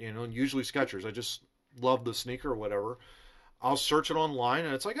online, usually Skechers. I just love the sneaker or whatever. I'll search it online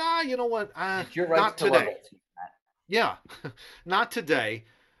and it's like, you know what? You're right, not today. Yeah, not today.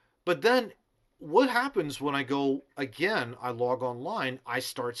 But then what happens when I go again, I log online, I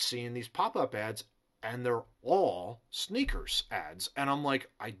start seeing these pop-up ads and they're all sneakers ads. And I'm like,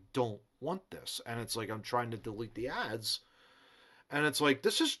 I don't want this. And it's like, I'm trying to delete the ads. And it's like,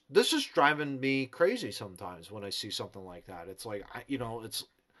 this is driving me crazy sometimes when I see something like that. It's like, it's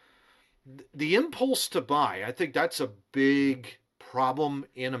the impulse to buy. I think that's a big problem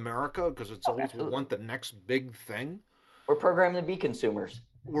in America because it's always we want the next big thing. We're programmed to be consumers.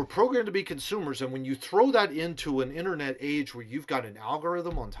 And when you throw that into an internet age where you've got an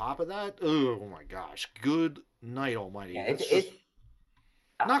algorithm on top of that, oh my gosh, good night almighty. Yeah, it's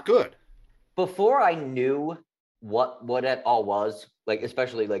not good. Before I knew what it all was, like,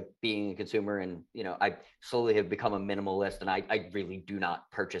 especially like being a consumer, and I slowly have become a minimalist, and I really do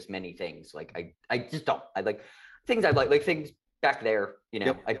not purchase many things. Like I just don't. I like things I like things back there,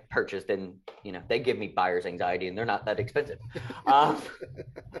 Yep. I purchased, and they give me buyer's anxiety, and they're not that expensive.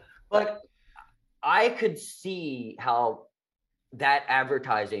 But I could see how that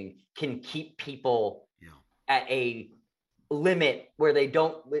advertising can keep people at a limit where they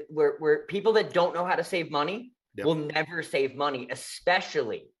don't, where people that don't know how to save money will never save money,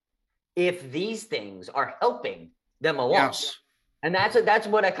 especially if these things are helping them along. Yes. And that's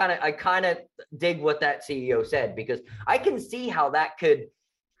what I kind of dig what that CEO said, because I can see how that could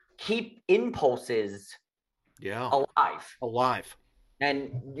keep impulses alive.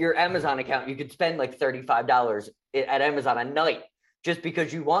 And your Amazon account, you could spend like $35 at Amazon a night just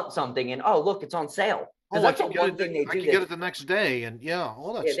because you want something, and look, it's on sale. I can get it the next day, and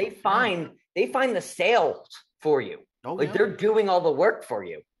all that stuff. They find the sales for you. They're doing all the work for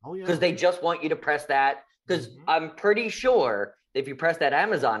you because they just want you to press that. Because I'm pretty sure if you press that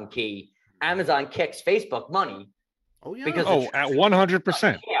Amazon key, Amazon kicks Facebook money. Oh yeah. Because at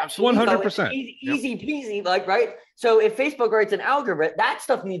 100%. Yeah, 100%. Easy peasy, like, right? So if Facebook writes an algorithm, that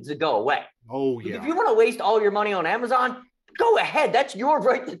stuff needs to go away. Oh yeah. If you want to waste all your money on Amazon, go ahead. That's your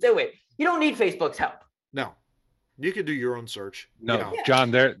right to do it. You don't need Facebook's help. You can do your own search. No,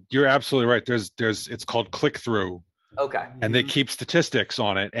 John, you're absolutely right. There's it's called click through. Okay. And they keep statistics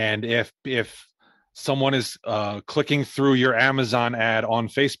on it. And if someone is clicking through your Amazon ad on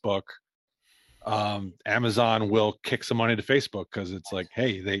Facebook, Amazon will kick some money to Facebook because it's like,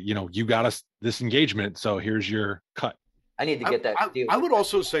 hey, you got us this engagement, so here's your cut. I need to get that. I would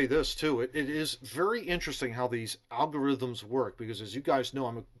also say this too. It is very interesting how these algorithms work because, as you guys know,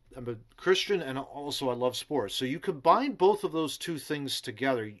 I'm a Christian and also I love sports. So you combine both of those two things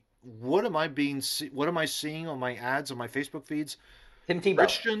together. What am I seeing on my ads on my Facebook feeds? Tim Tebow.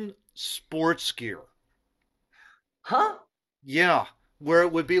 Christian sports gear. Huh? Yeah, where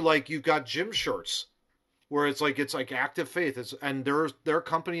it would be like you've got gym shirts, where it's like Active Faith, and they're a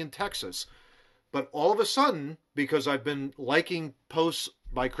company in Texas. But all of a sudden, because I've been liking posts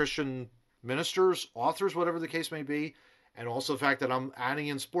by Christian ministers, authors, whatever the case may be, and also the fact that I'm adding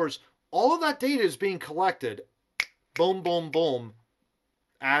in sports, all of that data is being collected. Boom, boom, boom.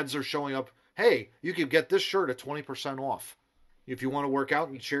 Ads are showing up. Hey, you can get this shirt at 20% off. If you want to work out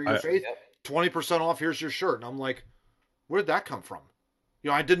and share your faith, 20% off, here's your shirt. And I'm like, where did that come from?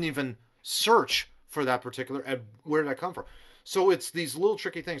 I didn't even search for that particular, and where did that come from? So it's these little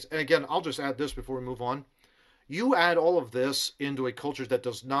tricky things. And again, I'll just add this before we move on. You add all of this into a culture that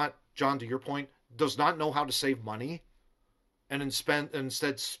does not, John, to your point, does not know how to save money and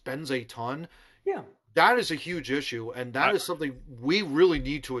instead spends a ton. Yeah. That is a huge issue. And that is something we really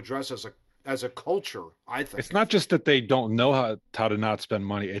need to address as a culture, I think. It's not just that they don't know how to not spend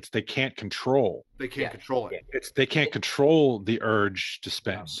money. It's they can't control. They can't control it. They can't control the urge to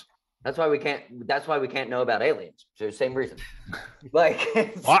spend. Yes. That's why we can't know about aliens. So same reason. Like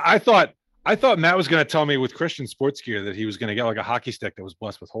I thought Matt was going to tell me with Christian sports gear that he was going to get like a hockey stick that was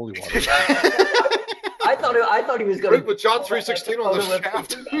blessed with holy water. I thought he was going to with John 3:16 on the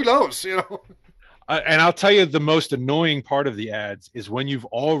shaft. Who knows? And I'll tell you, the most annoying part of the ads is when you've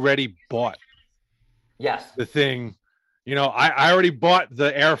already bought. Yes. The thing, I already bought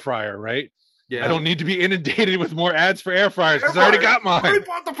the air fryer, right? Yeah. I don't need to be inundated with more ads for air fryers because I already got mine. I already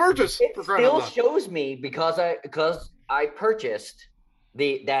bought the purchase. It still shows me because I purchased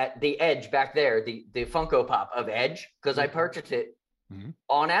the Edge back there, the Funko Pop of Edge, because I purchased it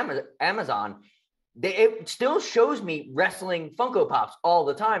on Amazon. It still shows me wrestling Funko Pops all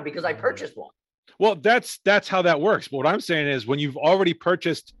the time because I purchased one. Well, that's how that works. But what I'm saying is when you've already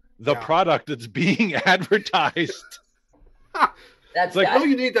purchased the product that's being advertised. That's like,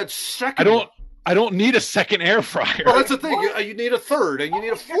 you need that second. I don't need a second air fryer. Well, that's the thing. You need a third, and you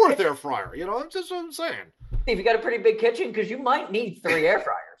need a fourth air fryer. That's just what I'm saying. If you got a pretty big kitchen, because you might need 3 air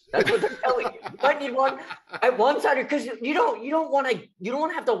fryers. That's what they're telling you. You might need one at one side, because you don't want to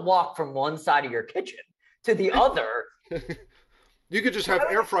have to walk from one side of your kitchen to the other. You could just have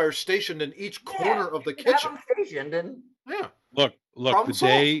air fryers stationed in each corner of the kitchen. Have them stationed and look.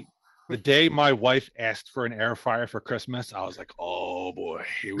 The day my wife asked for an air fryer for Christmas, I was like, "Oh boy,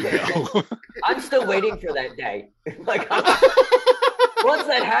 here we go." I'm still waiting for that day. Like, once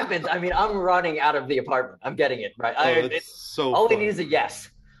that happens, I mean, I'm running out of the apartment. I'm getting it right. All we need is a yes.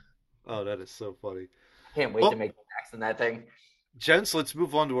 Oh, that is so funny. Can't wait to make the tax on that thing. Gents, let's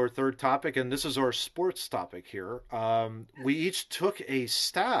move on to our third topic, and this is our sports topic here. We each took a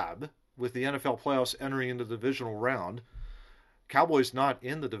stab with the NFL playoffs entering into the divisional round. Cowboys not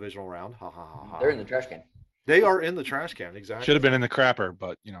in the divisional round. Ha ha ha ha. They're in the trash can. They are in the trash can, exactly. Should have been in the crapper,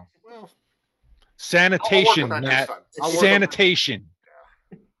 but Well, sanitation, Matt. Sanitation.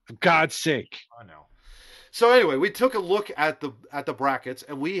 Yeah. For God's sake. I know. So anyway, we took a look at the brackets,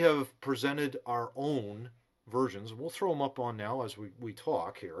 and we have presented our own versions. We'll throw them up on now as we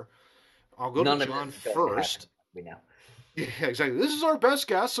talk here. I'll go to John first. We know. Yeah, exactly. This is our best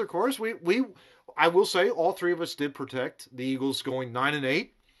guess, of course. I will say all three of us did predict the Eagles going 9-8.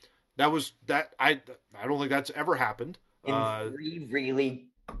 I don't think that's ever happened. With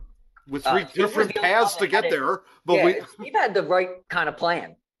three different paths to get there, but we've had the right kind of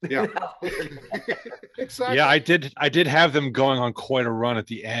plan. Yeah. Exactly. Yeah, I did have them going on quite a run at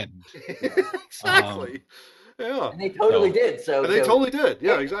the end. Exactly. Yeah. And they totally did. So they totally did.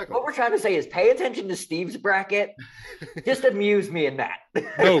 Yeah, exactly. What we're trying to say is pay attention to Steve's bracket. Just amuse me in that.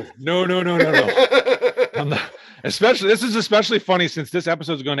 No. I'm not, this is especially funny since this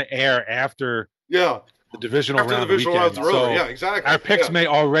episode is going to air after the divisional round weekend. So yeah, exactly. Our picks may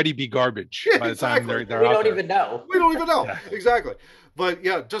already be garbage by the time they're we don't even know. We don't even know. Yeah. Exactly. But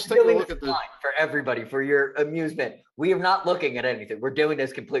yeah, just take a look at this. For everybody, for your amusement, we are not looking at anything. We're doing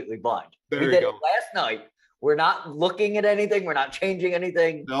this completely blind. We did it last night. We're not looking at anything. We're not changing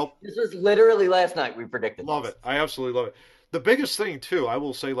anything. Nope. This was literally last night we predicted. Love it. I absolutely love it. The biggest thing too, I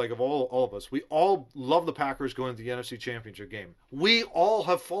will say, like of all of us, we all love the Packers going to the NFC Championship game. We all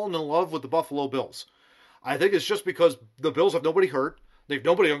have fallen in love with the Buffalo Bills. I think it's just because the Bills have nobody hurt. They've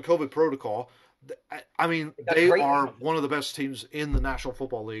nobody on COVID protocol. I mean, they are one of the best teams in the National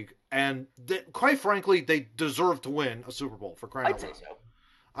Football League, and quite frankly, they deserve to win a Super Bowl for crying out loud. I'd say so.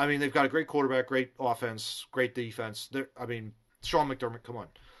 I mean, they've got a great quarterback, great offense, great defense. I mean, Sean McDermott, come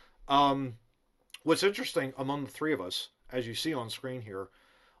on. What's interesting among the three of us, as you see on screen here,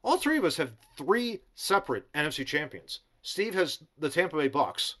 all three of us have 3 separate NFC champions. Steve has the Tampa Bay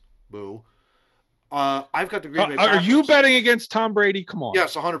Bucks. Boo. I've got the Green Bay Packers. Are you betting against Tom Brady? Come on.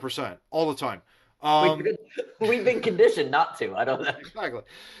 Yes, 100%. All the time. We've been conditioned not to. I don't know. Exactly.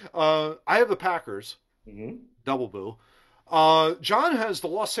 I have the Packers. Mm-hmm. Double boo. John has the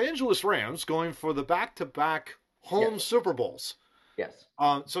Los Angeles Rams going for the back-to-back home Super Bowls. Yes.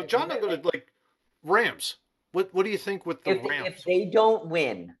 So, John, I'm going to, Rams. What do you think with the Rams? If they don't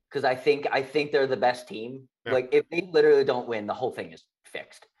win, because I think they're the best team, if they literally don't win, the whole thing is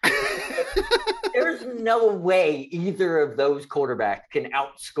fixed. There's no way either of those quarterbacks can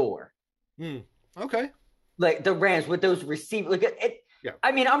outscore. Okay. Like the Rams with those receivers.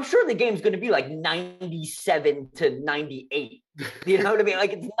 I mean, I'm sure the game's going to be 97-98. You know what I mean?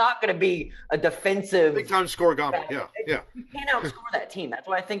 It's not going to be a defensive big time score gauntlet. Yeah. You can't outscore that team. That's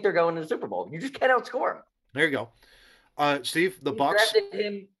why I think they're going to the Super Bowl. You just can't outscore them. There you go. Steve, the Bucks. Drafted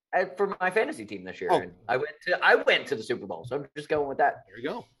him for my fantasy team this year. And I went to the Super Bowl, so I'm just going with that. There you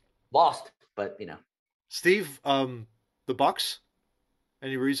go. Lost, but Steve, the Bucks.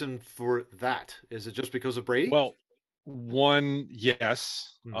 Any reason for that? Is it just because of Brady? Well, one,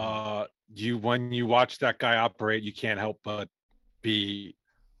 yes. When you watch that guy operate, you can't help but be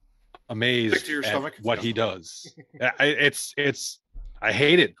amazed at what he does. I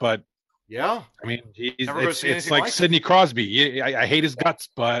hate it, but yeah. I mean, it's like Sidney Crosby. I hate his guts,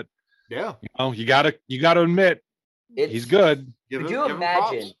 but yeah, you gotta admit he's good. Could you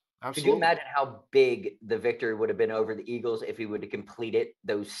imagine how big the victory would have been over the Eagles if he would have completed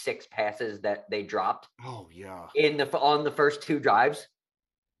those 6 passes that they dropped? Oh yeah. On the first 2 drives,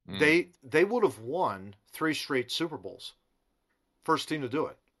 they would have won 3 straight Super Bowls. First team to do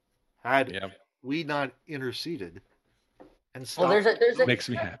it. Had we not interceded and stopped. Well, there's makes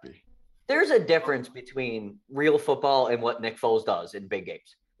me happy. There's a difference between real football and what Nick Foles does in big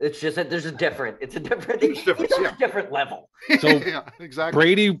games. It's just that it's a different level. So yeah,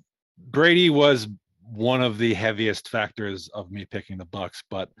 exactly. Brady was one of the heaviest factors of me picking the Bucks,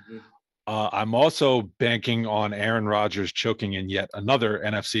 but I'm also banking on Aaron Rodgers choking in yet another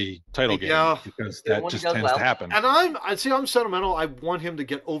NFC title game because that just tends to happen. And I'm sentimental. I want him to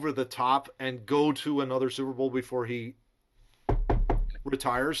get over the top and go to another Super Bowl before he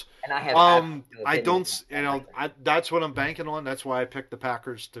retires. And I have that's what I'm banking on. That's why I picked the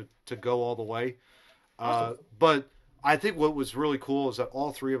Packers to go all the way. But I think what was really cool is that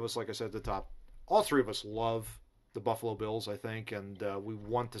all 3 of us, like I said at the top, all 3 of us love the Buffalo Bills, I think, and we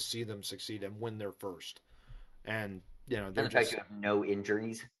want to see them succeed and win their first. And the fact you have no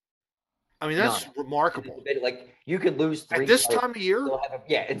injuries. I mean, that's remarkable. You could lose 3 at this time of year,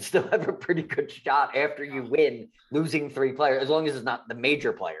 and still have a pretty good shot after you win, losing 3 players, as long as it's not the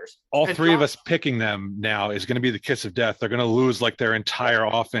major players. All 3 of us picking them now is going to be the kiss of death. They're going to lose their entire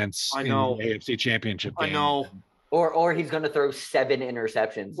offense in the AFC Championship game. I know. Or he's going to throw 7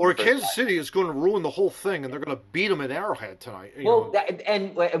 interceptions. Or Kansas City is going to ruin the whole thing, and they're going to beat them at Arrowhead tonight.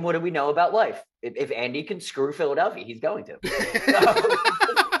 And what do we know about life? If Andy can screw Philadelphia, he's going to.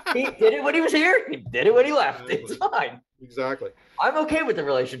 He did it when he was here. He did it when he left. It's fine. Exactly. I'm okay with the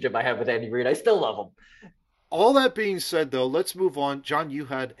relationship I have with Andy Reid. I still love him. All that being said, though, let's move on. John, you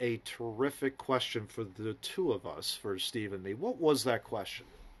had a terrific question for the 2 of us, for Steve and me. What was that question?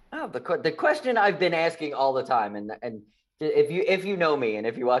 Oh, the question I've been asking all the time, and if you know me and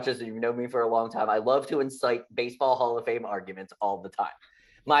if you watch this and you've known me for a long time, I love to incite baseball Hall of Fame arguments all the time.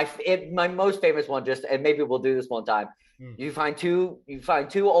 My most famous one, and maybe we'll do this one time. You find two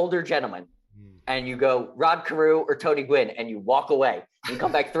older gentlemen, and you go Rod Carew or Tony Gwynn, and you walk away. You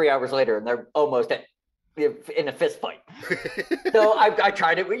come back 3 hours later, and they're almost in a fist fight. So I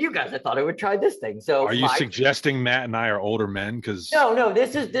tried it with you guys. I thought I would try this thing. So are you suggesting Matt and I are older men? Because no,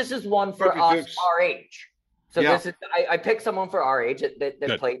 this is one for us our age. So this is I picked someone for our age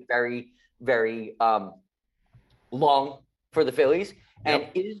that played very, very long for the Phillies. And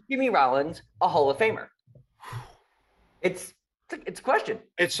is Jimmy Rollins a Hall of Famer? It's a question.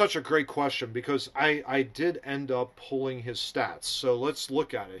 It's such a great question because I did end up pulling his stats. So let's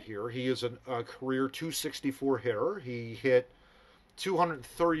look at it here. He is a career 264 hitter. He hit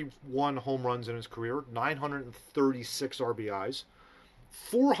 231 home runs in his career, 936 RBIs,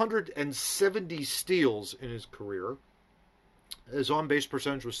 470 steals in his career. His on-base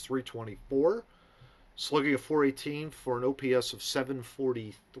percentage was .324, slugging of .418 for an OPS of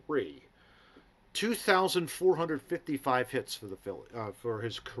 .743. 2,455 hits for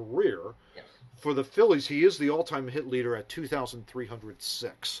his career. Yes. For the Phillies, he is the all-time hit leader at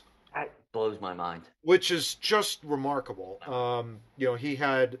 2,306. That blows my mind. Which is just remarkable. He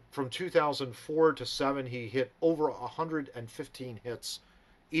had from 2004 to 7, he hit over 115 hits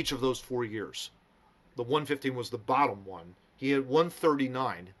each of those 4 years. The 115 was the bottom one. He had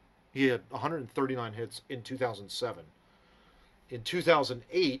 139. He had 139 hits in 2007. In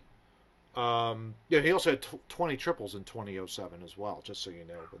 2008, he also had 20 triples in 2007 as well, just so you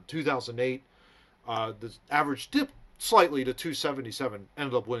know. But in 2008, the average dipped slightly to 277,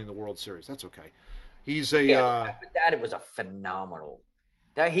 ended up winning the World Series. That's okay. He's a... it was a phenomenal...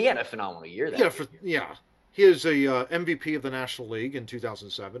 He had a phenomenal year. He is a MVP of the National League in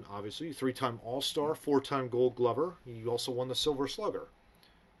 2007, obviously. 3-time All-Star, 4-time Gold Glover. He also won the Silver Slugger.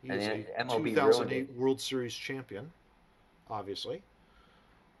 He is a MLB 2008 World Series champion, obviously.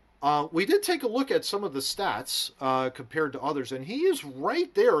 We did take a look at some of the stats compared to others, and he is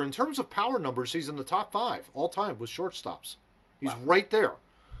right there. In terms of power numbers, he's in the top 5 all-time with shortstops. He's right there.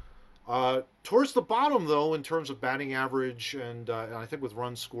 Towards the bottom, though, in terms of batting average and I think with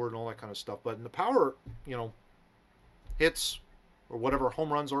runs scored and all that kind of stuff. But in the power, hits or whatever,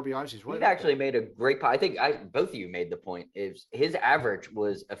 home runs, RBIs, he's right. He's actually made a great point. I think both of you made the point. Is his average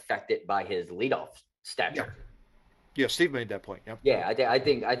was affected by his leadoff stature. Yeah, Steve made that point. Yep. Yeah, I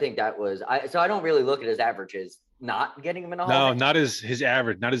think that was. So I don't really look at his averages not getting him in a Hall of Fame. No, not his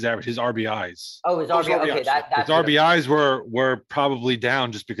average. Not his average. His RBIs. Oh, his RBIs. Okay, that's his RBIs were probably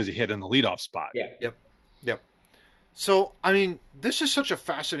down just because he hit in the leadoff spot. Yeah. Yep. So I mean, this is such a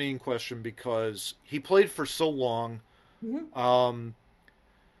fascinating question because he played for so long. Mm-hmm.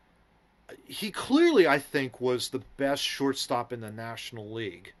 He clearly, I think, was the best shortstop in the National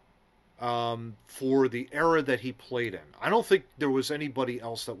League. For the era that he played in. I don't think there was anybody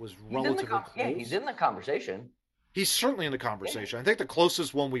else that was relatively close. Yeah, he's in the conversation. He's certainly in the conversation. I think the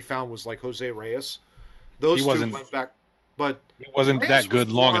closest one we found was like Jose Reyes. Those two went back, but he wasn't Reyes that good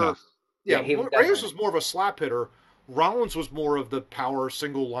long enough. Yeah, Reyes was more of a slap hitter. Rollins was more of the power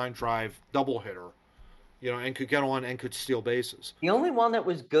single line drive double hitter, and could get on and could steal bases. The only one that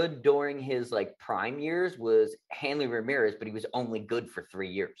was good during his prime years was Hanley Ramirez, but he was only good for 3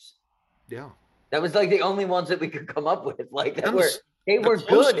 years. Yeah, that was the only ones that we could come up with. They were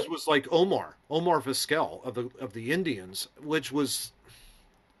good. Was like Omar Vizquel of the Indians, which was,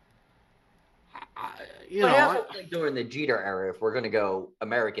 during the Jeter era. If we're gonna go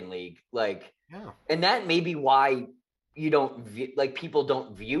American League, and that may be why you don't people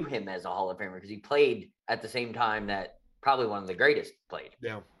don't view him as a Hall of Famer because he played at the same time that probably one of the greatest played.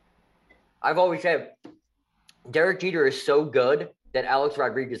 Yeah, I've always said Derek Jeter is so good that Alex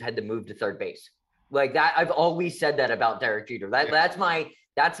Rodriguez had to move to third base. That I've always said that about Derek Jeter. That's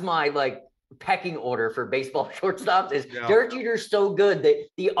my pecking order for baseball shortstops is Derek Jeter's so good that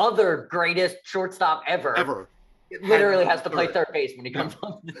the other greatest shortstop ever literally has to play third base when he comes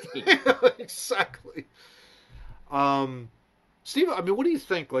on the team. Exactly. Steve, I mean, what do you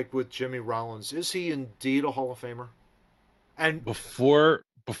think with Jimmy Rollins? Is he indeed a Hall of Famer? And before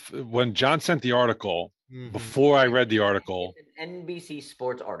when John sent the article, before I read the article, it's an NBC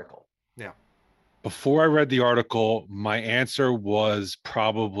Sports article. Yeah. Before I read the article, my answer was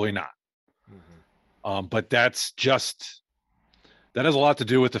probably not. But that has a lot to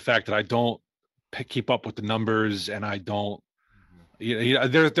do with the fact that I don't keep up with the numbers, and I don't.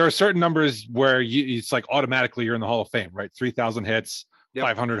 There are certain numbers where it's automatically you're in the Hall of Fame, right? 3,000 hits,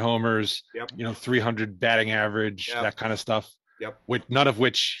 500 homers, 300 batting average, that kind of stuff. With none of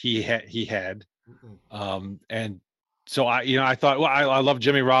which he had. And so I thought, well, I love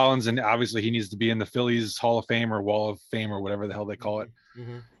Jimmy Rollins, and obviously he needs to be in the Phillies Hall of Fame or Wall of Fame or whatever the hell they call it.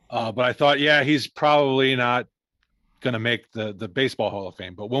 But I thought, he's probably not going to make the Baseball Hall of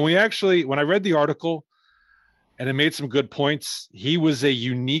Fame. But when I read the article and it made some good points, he was a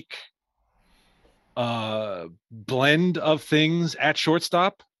unique blend of things at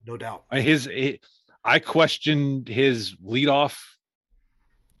shortstop. No doubt. I questioned his leadoff.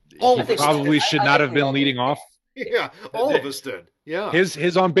 He probably should not have been leading off. Yeah, all of us did. Yeah,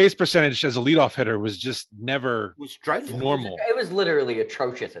 his on base percentage as a leadoff hitter was just never dreadful. Normal. It was literally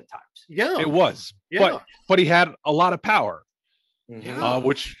atrocious at times. Yeah, it was. Yeah. But he had a lot of power,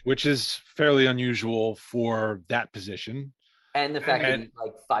 which is fairly unusual for that position. And the fact that he's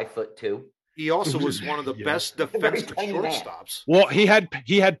 5'2". He also was one of the best defensive shortstops. Well, he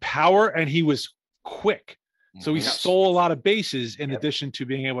had power and he was quick. So he stole a lot of bases in addition to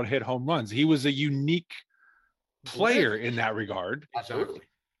being able to hit home runs. He was a unique player in that regard. Exactly.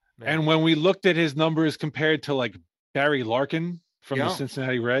 And when we looked at his numbers compared to like Barry Larkin from the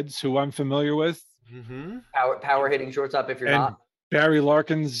Cincinnati Reds, who I'm familiar with. Power hitting shortstop if you're not. Barry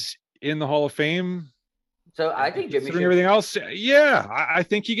Larkin's in the Hall of Fame. So I think Jimmy should. Everything else, I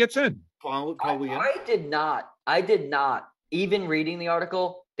think he gets in. I did not, even reading the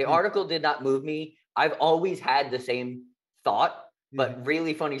article did not move me. I've always had the same thought, but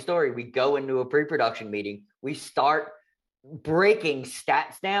really funny story. We go into a pre-production meeting. We start breaking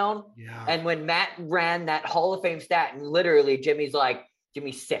stats down. Yeah. And when Matt ran that Hall of Fame stat, and literally Jimmy's like,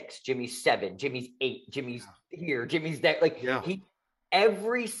 Jimmy's 6, Jimmy's 7, Jimmy's 8, Jimmy's here, Jimmy's there. Like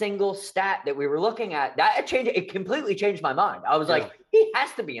every single stat that we were looking at, it completely changed my mind. I was like, he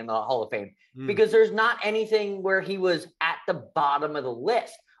has to be in the Hall of Fame because there's not anything where he was at the bottom of the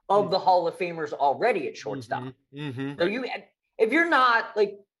list of the Hall of Famers already at shortstop. So if you're not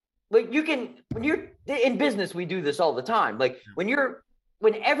like you can, when you're in business, we do this all the time. Like when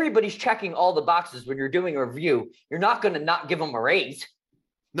everybody's checking all the boxes, when you're doing a review, you're not going to not give them a raise.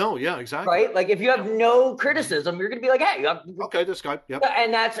 No, yeah, exactly. Right? Like if you have no criticism, you're going to be like, hey, okay, this guy. Yep.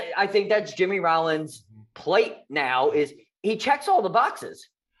 And I think that's Jimmy Rollins' plate now is he checks all the boxes.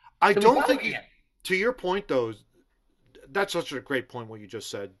 I don't think to your point though, that's such a great point what you just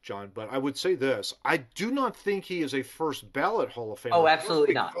said, John, but I would say this. I do not think he is a first ballot Hall of Famer. Oh,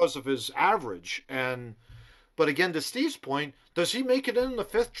 absolutely not. Because of his average. But again, to Steve's point, does he make it in the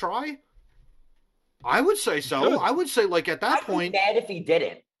 5th try? I would say so. I would say like at that point. I'd be mad if he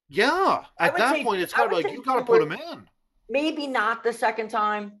didn't. Yeah. At that point, it's kind of like you got to put him in. Maybe not the second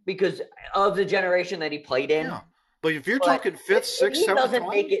time because of the generation that he played in. Yeah. But if you're talking 5th, 6th, 7th, he doesn't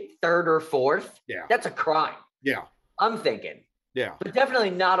make it 3rd or 4th. Yeah. That's a crime. Yeah. I'm thinking. Yeah. But definitely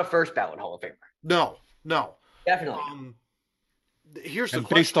not a first ballot Hall of Famer. No. Definitely. Here's the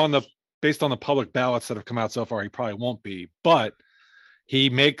question. Based on the public ballots that have come out so far, he probably won't be. But he's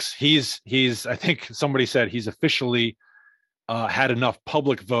I think somebody said he's officially had enough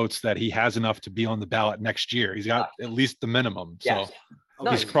public votes that he has enough to be on the ballot next year. He's got at least the minimum. So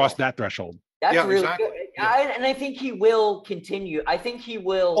he's crossed that threshold. That's really good. Yeah. And I think he will continue. I think he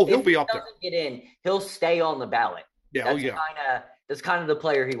will. Oh, he'll be up there. Get in. He'll stay on the ballot. Yeah. That's kind of the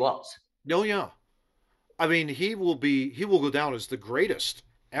player he was. Oh yeah. I mean, he will go down as the greatest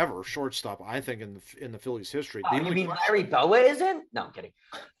ever shortstop, I think, in the Phillies history. You mean Larry Bowa isn't? No, I'm kidding.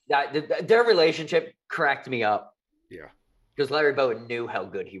 Their relationship cracked me up. Yeah. Because Larry Bowa knew how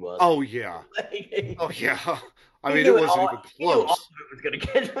good he was. Oh yeah. Oh yeah. I mean, it wasn't even close. He knew all of it was going to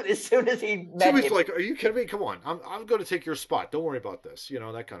get as soon as he met him. Like, are you kidding me? Come on. I'm going to take your spot. Don't worry about this. You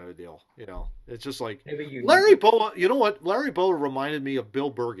know, that kind of a deal. You know, it's just like Larry Bowa. You know what? Larry Bowa reminded me of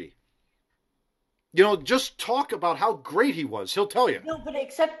Bill Bergey. You know, just talk about how great he was. He'll tell you. No, but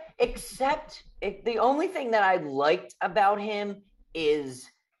except the only thing that I liked about him is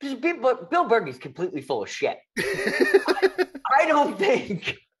because Bill Bergey's completely full of shit. I don't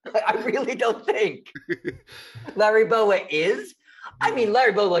think. I really don't think Larry Bowa is. I mean,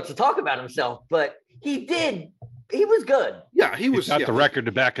 Larry Bowa likes to talk about himself, but he was good. Yeah, he was. He's got the record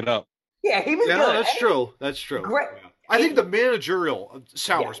to back it up. Yeah, he was good. That's true. That's true. Great. Yeah. I think the managerial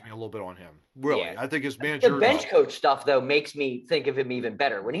sours me a little bit on him. Really, I think his managerial. The bench coach stuff though makes me think of him even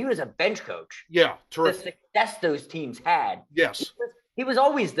better. When he was a bench coach, yeah, terrific. The success those teams had. Yes, he was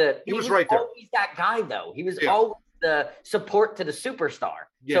always he was right there. Always that guy though. He was always the support to the superstar.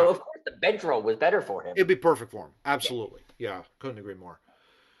 Yeah. So of course the bench role was better for him. It'd be perfect for him. Absolutely. Yeah, couldn't agree more.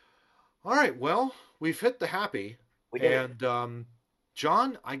 All right, well, we've hit the happy. We did. And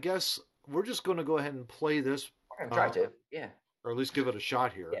John, I guess we're just going to go ahead and play this. We're going to try to. Yeah. Or at least give it a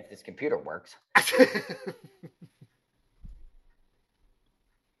shot here. Yeah, if this computer works.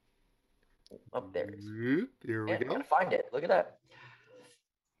 Up there. Here we go. Gotta find it. Look at that.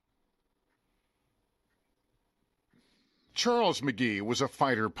 Charles McGee was a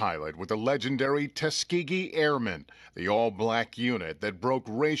fighter pilot with the legendary Tuskegee Airmen, the all-black unit that broke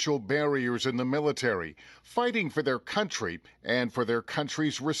racial barriers in the military, fighting for their country and for their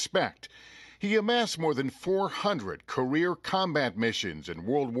country's respect. He amassed more than 400 career combat missions in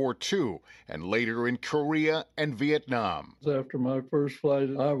World War II and later in Korea and Vietnam. After my first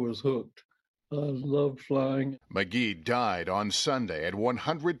flight, I was hooked. I loved flying. McGee died on Sunday at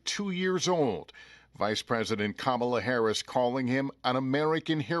 102 years old. Vice President Kamala Harris calling him an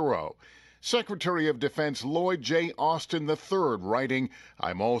American hero. Secretary of Defense Lloyd J. Austin III writing,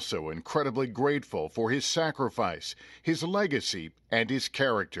 "I'm also incredibly grateful for his sacrifice, his legacy, and his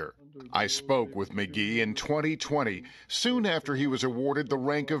character. I spoke with McGee in 2020, soon after he was awarded the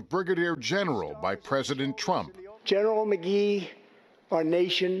rank of Brigadier General by President Trump. General McGee, our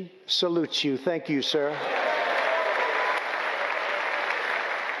nation salutes you. Thank you, sir."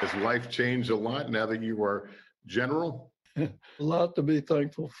 Has life changed a lot now that you are general? A lot to be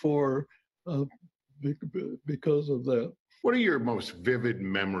thankful for because of that. What are your most vivid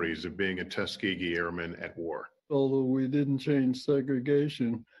memories of being a Tuskegee Airman at war? Although we didn't change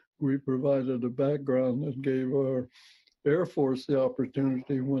segregation, we provided a background that gave our Air Force the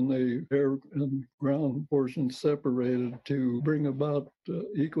opportunity, when the air and ground portions separated, to bring about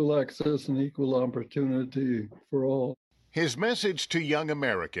equal access and equal opportunity for all. His message to young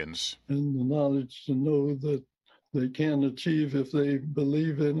Americans. And the knowledge to know that they can achieve if they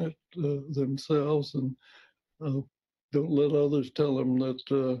believe in it themselves, and don't let others tell them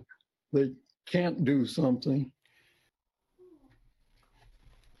that they can't do something.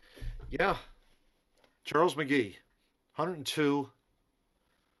 Yeah. Charles McGee, 102,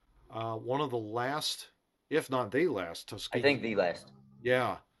 one of the last, if not the last, Tuskegee. I think the last.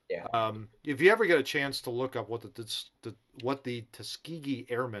 Yeah. Yeah. If you ever get a chance to look up what the Tuskegee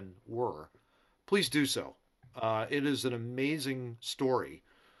Airmen were, please do so. It is an amazing story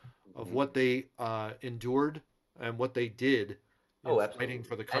of what they endured and what they did fighting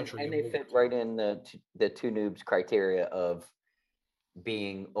for the country. And they fit right in the two noobs criteria of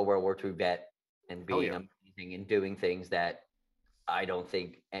being a World War II vet and being amazing and doing things that I don't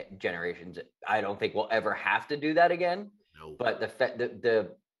think we'll ever have to do that again. No. But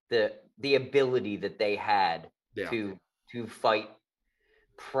the ability that they had to fight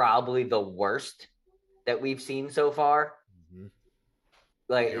probably the worst that we've seen so far. Mm-hmm.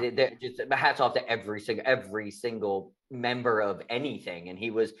 Like, just hats off to every single member of anything, and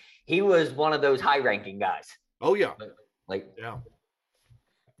he was one of those high-ranking guys. Oh yeah,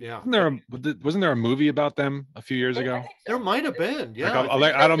 yeah. Wasn't there a movie about them a few years ago? There might have been. Yeah,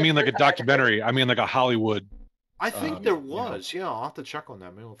 I don't mean like a documentary. I mean like a Hollywood. I think there was. Yeah, I'll have to check on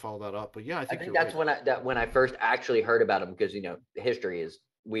that. Maybe we'll follow that up. But yeah, I think that's right. when I first actually heard about him, because history is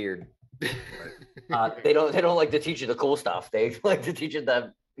weird. They don't like to teach you the cool stuff. They like to teach you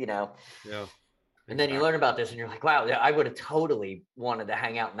the Yeah. And then you learn about this, and you're like, wow, I would have totally wanted to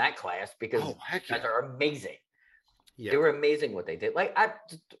hang out in that class, because guys are amazing. Yeah. They were amazing what they did. Like,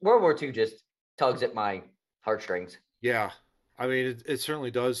 World War II just tugs at my heartstrings. Yeah. I mean, it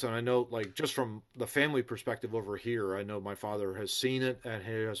certainly does. And I know, like, just from the family perspective over here, I know my father has seen it and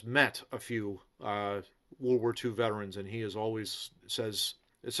he has met a few World War II veterans. And he has always says,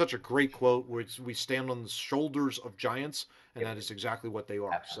 it's such a great quote, where we stand on the shoulders of giants. And that is exactly what they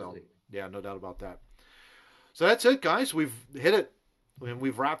are. Absolutely. So, yeah, no doubt about that. So that's it, guys. We've hit it. And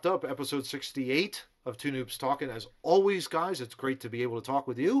we've wrapped up episode 68 of Two Noobs Talking. As always, guys, it's great to be able to talk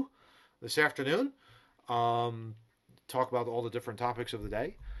with you this afternoon. Talk about all the different topics of the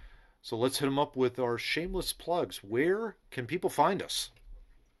day. So let's hit them up with our shameless plugs. Where can people find us?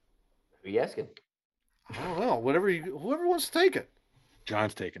 Who are you asking? I don't know. Whoever wants to take it.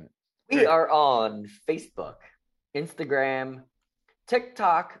 John's taking it. We are on Facebook, Instagram,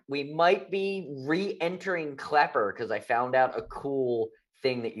 TikTok. We might be re-entering Clapper, because I found out a cool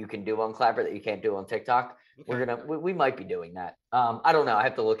thing that you can do on Clapper that you can't do on TikTok. Okay. We might be doing that. I don't know. I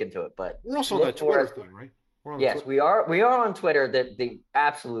have to look into it, but we're also on that Twitter thing, right? Yes, we are. We are on Twitter. The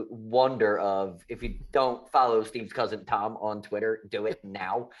absolute wonder of, if you don't follow Steve's cousin Tom on Twitter, do it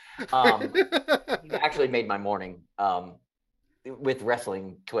now. He actually made my morning with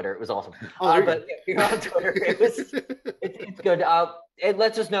wrestling Twitter. It was awesome. But if you're on Twitter, it's good. It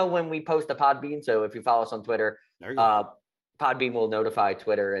lets us know when we post a Podbean. So if you follow us on Twitter, Podbean will notify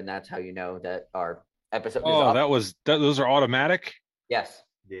Twitter, and that's how you know that our episode is up. Those are automatic? Yes.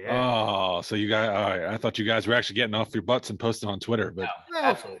 Yeah. Oh, so you guys, all right. I thought you guys were actually getting off your butts and posting on Twitter, but no,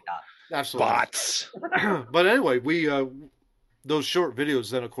 absolutely not. Absolutely. Bots. But anyway, we those short videos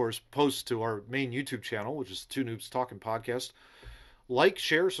then, of course, post to our main YouTube channel, which is Two Noobs Talking Podcast. Like,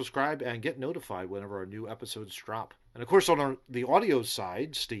 share, subscribe, and get notified whenever our new episodes drop. And of course, on the audio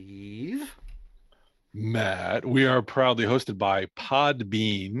side, Steve, Matt, we are proudly hosted by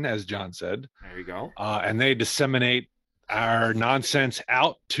Podbean, as John said. There you go. And they disseminate our nonsense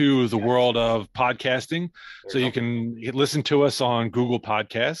out to the world of podcasting. So you can listen to us on Google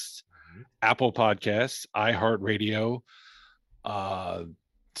Podcasts, Apple Podcasts, iHeartRadio,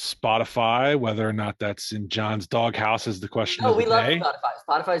 Spotify. Whether or not that's in John's doghouse is the question of the day. No, we love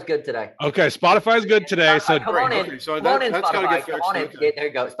Spotify. Spotify's good today. Okay, Spotify's good today. Spotify, So come on in. Okay, so come on in, that's gotta Spotify. get Come fixed. on in. Okay. Yeah, there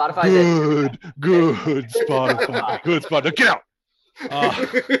you go. Spotify's in. good Spotify. Good Spotify. Get out.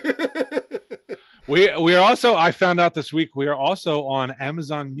 We are also. I found out this week we are also on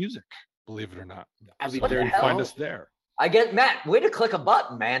Amazon Music. Believe it or not. I mean, So there you you can find go. us there. I get Matt. Way to click a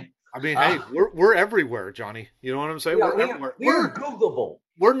button, man. I mean, hey, we're everywhere, Johnny. You know what I'm saying? We're everywhere. We're Googleable.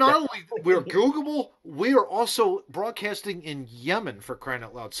 We're not only we're Googleable, we are also broadcasting in Yemen, for crying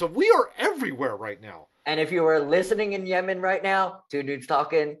out loud. So we are everywhere right now. And if you are listening in Yemen right now, Two Dudes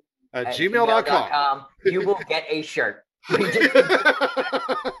Talking at gmail.com, you will get a shirt.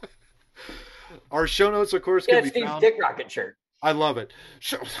 Our show notes, of course, Get can be Steve's found. Dick Rocket shirt. I love it.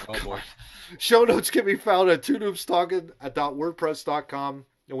 Oh boy. Show notes can be found at twonoobstalking.wordpress.com.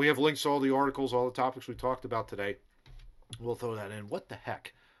 And we have links to all the articles, all the topics we talked about today. We'll throw that in. What the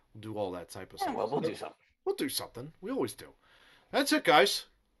heck? We'll do all that type of stuff. Well, we'll do something. We'll do something. We always do. That's it, guys.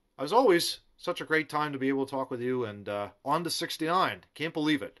 As always, such a great time to be able to talk with you. And on to 69. Can't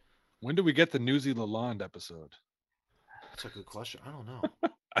believe it. When do we get the Newsy Lalonde episode? That's a good question. I don't know.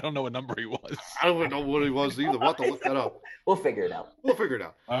 I don't know what number he was. I don't even know what he was either. We'll have to look that up. We'll figure it out. We'll figure it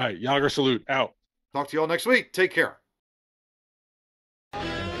out. All right. Yager salute. Out. Talk to you all next week. Take care.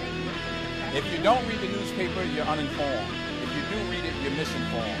 If you don't read the newspaper, you're uninformed. If you do read it, you're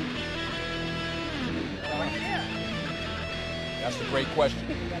misinformed. That's a great question.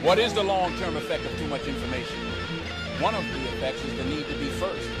 What is the long-term effect of too much information? One of the effects is the need to be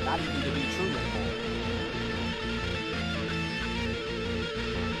first, not even to be true.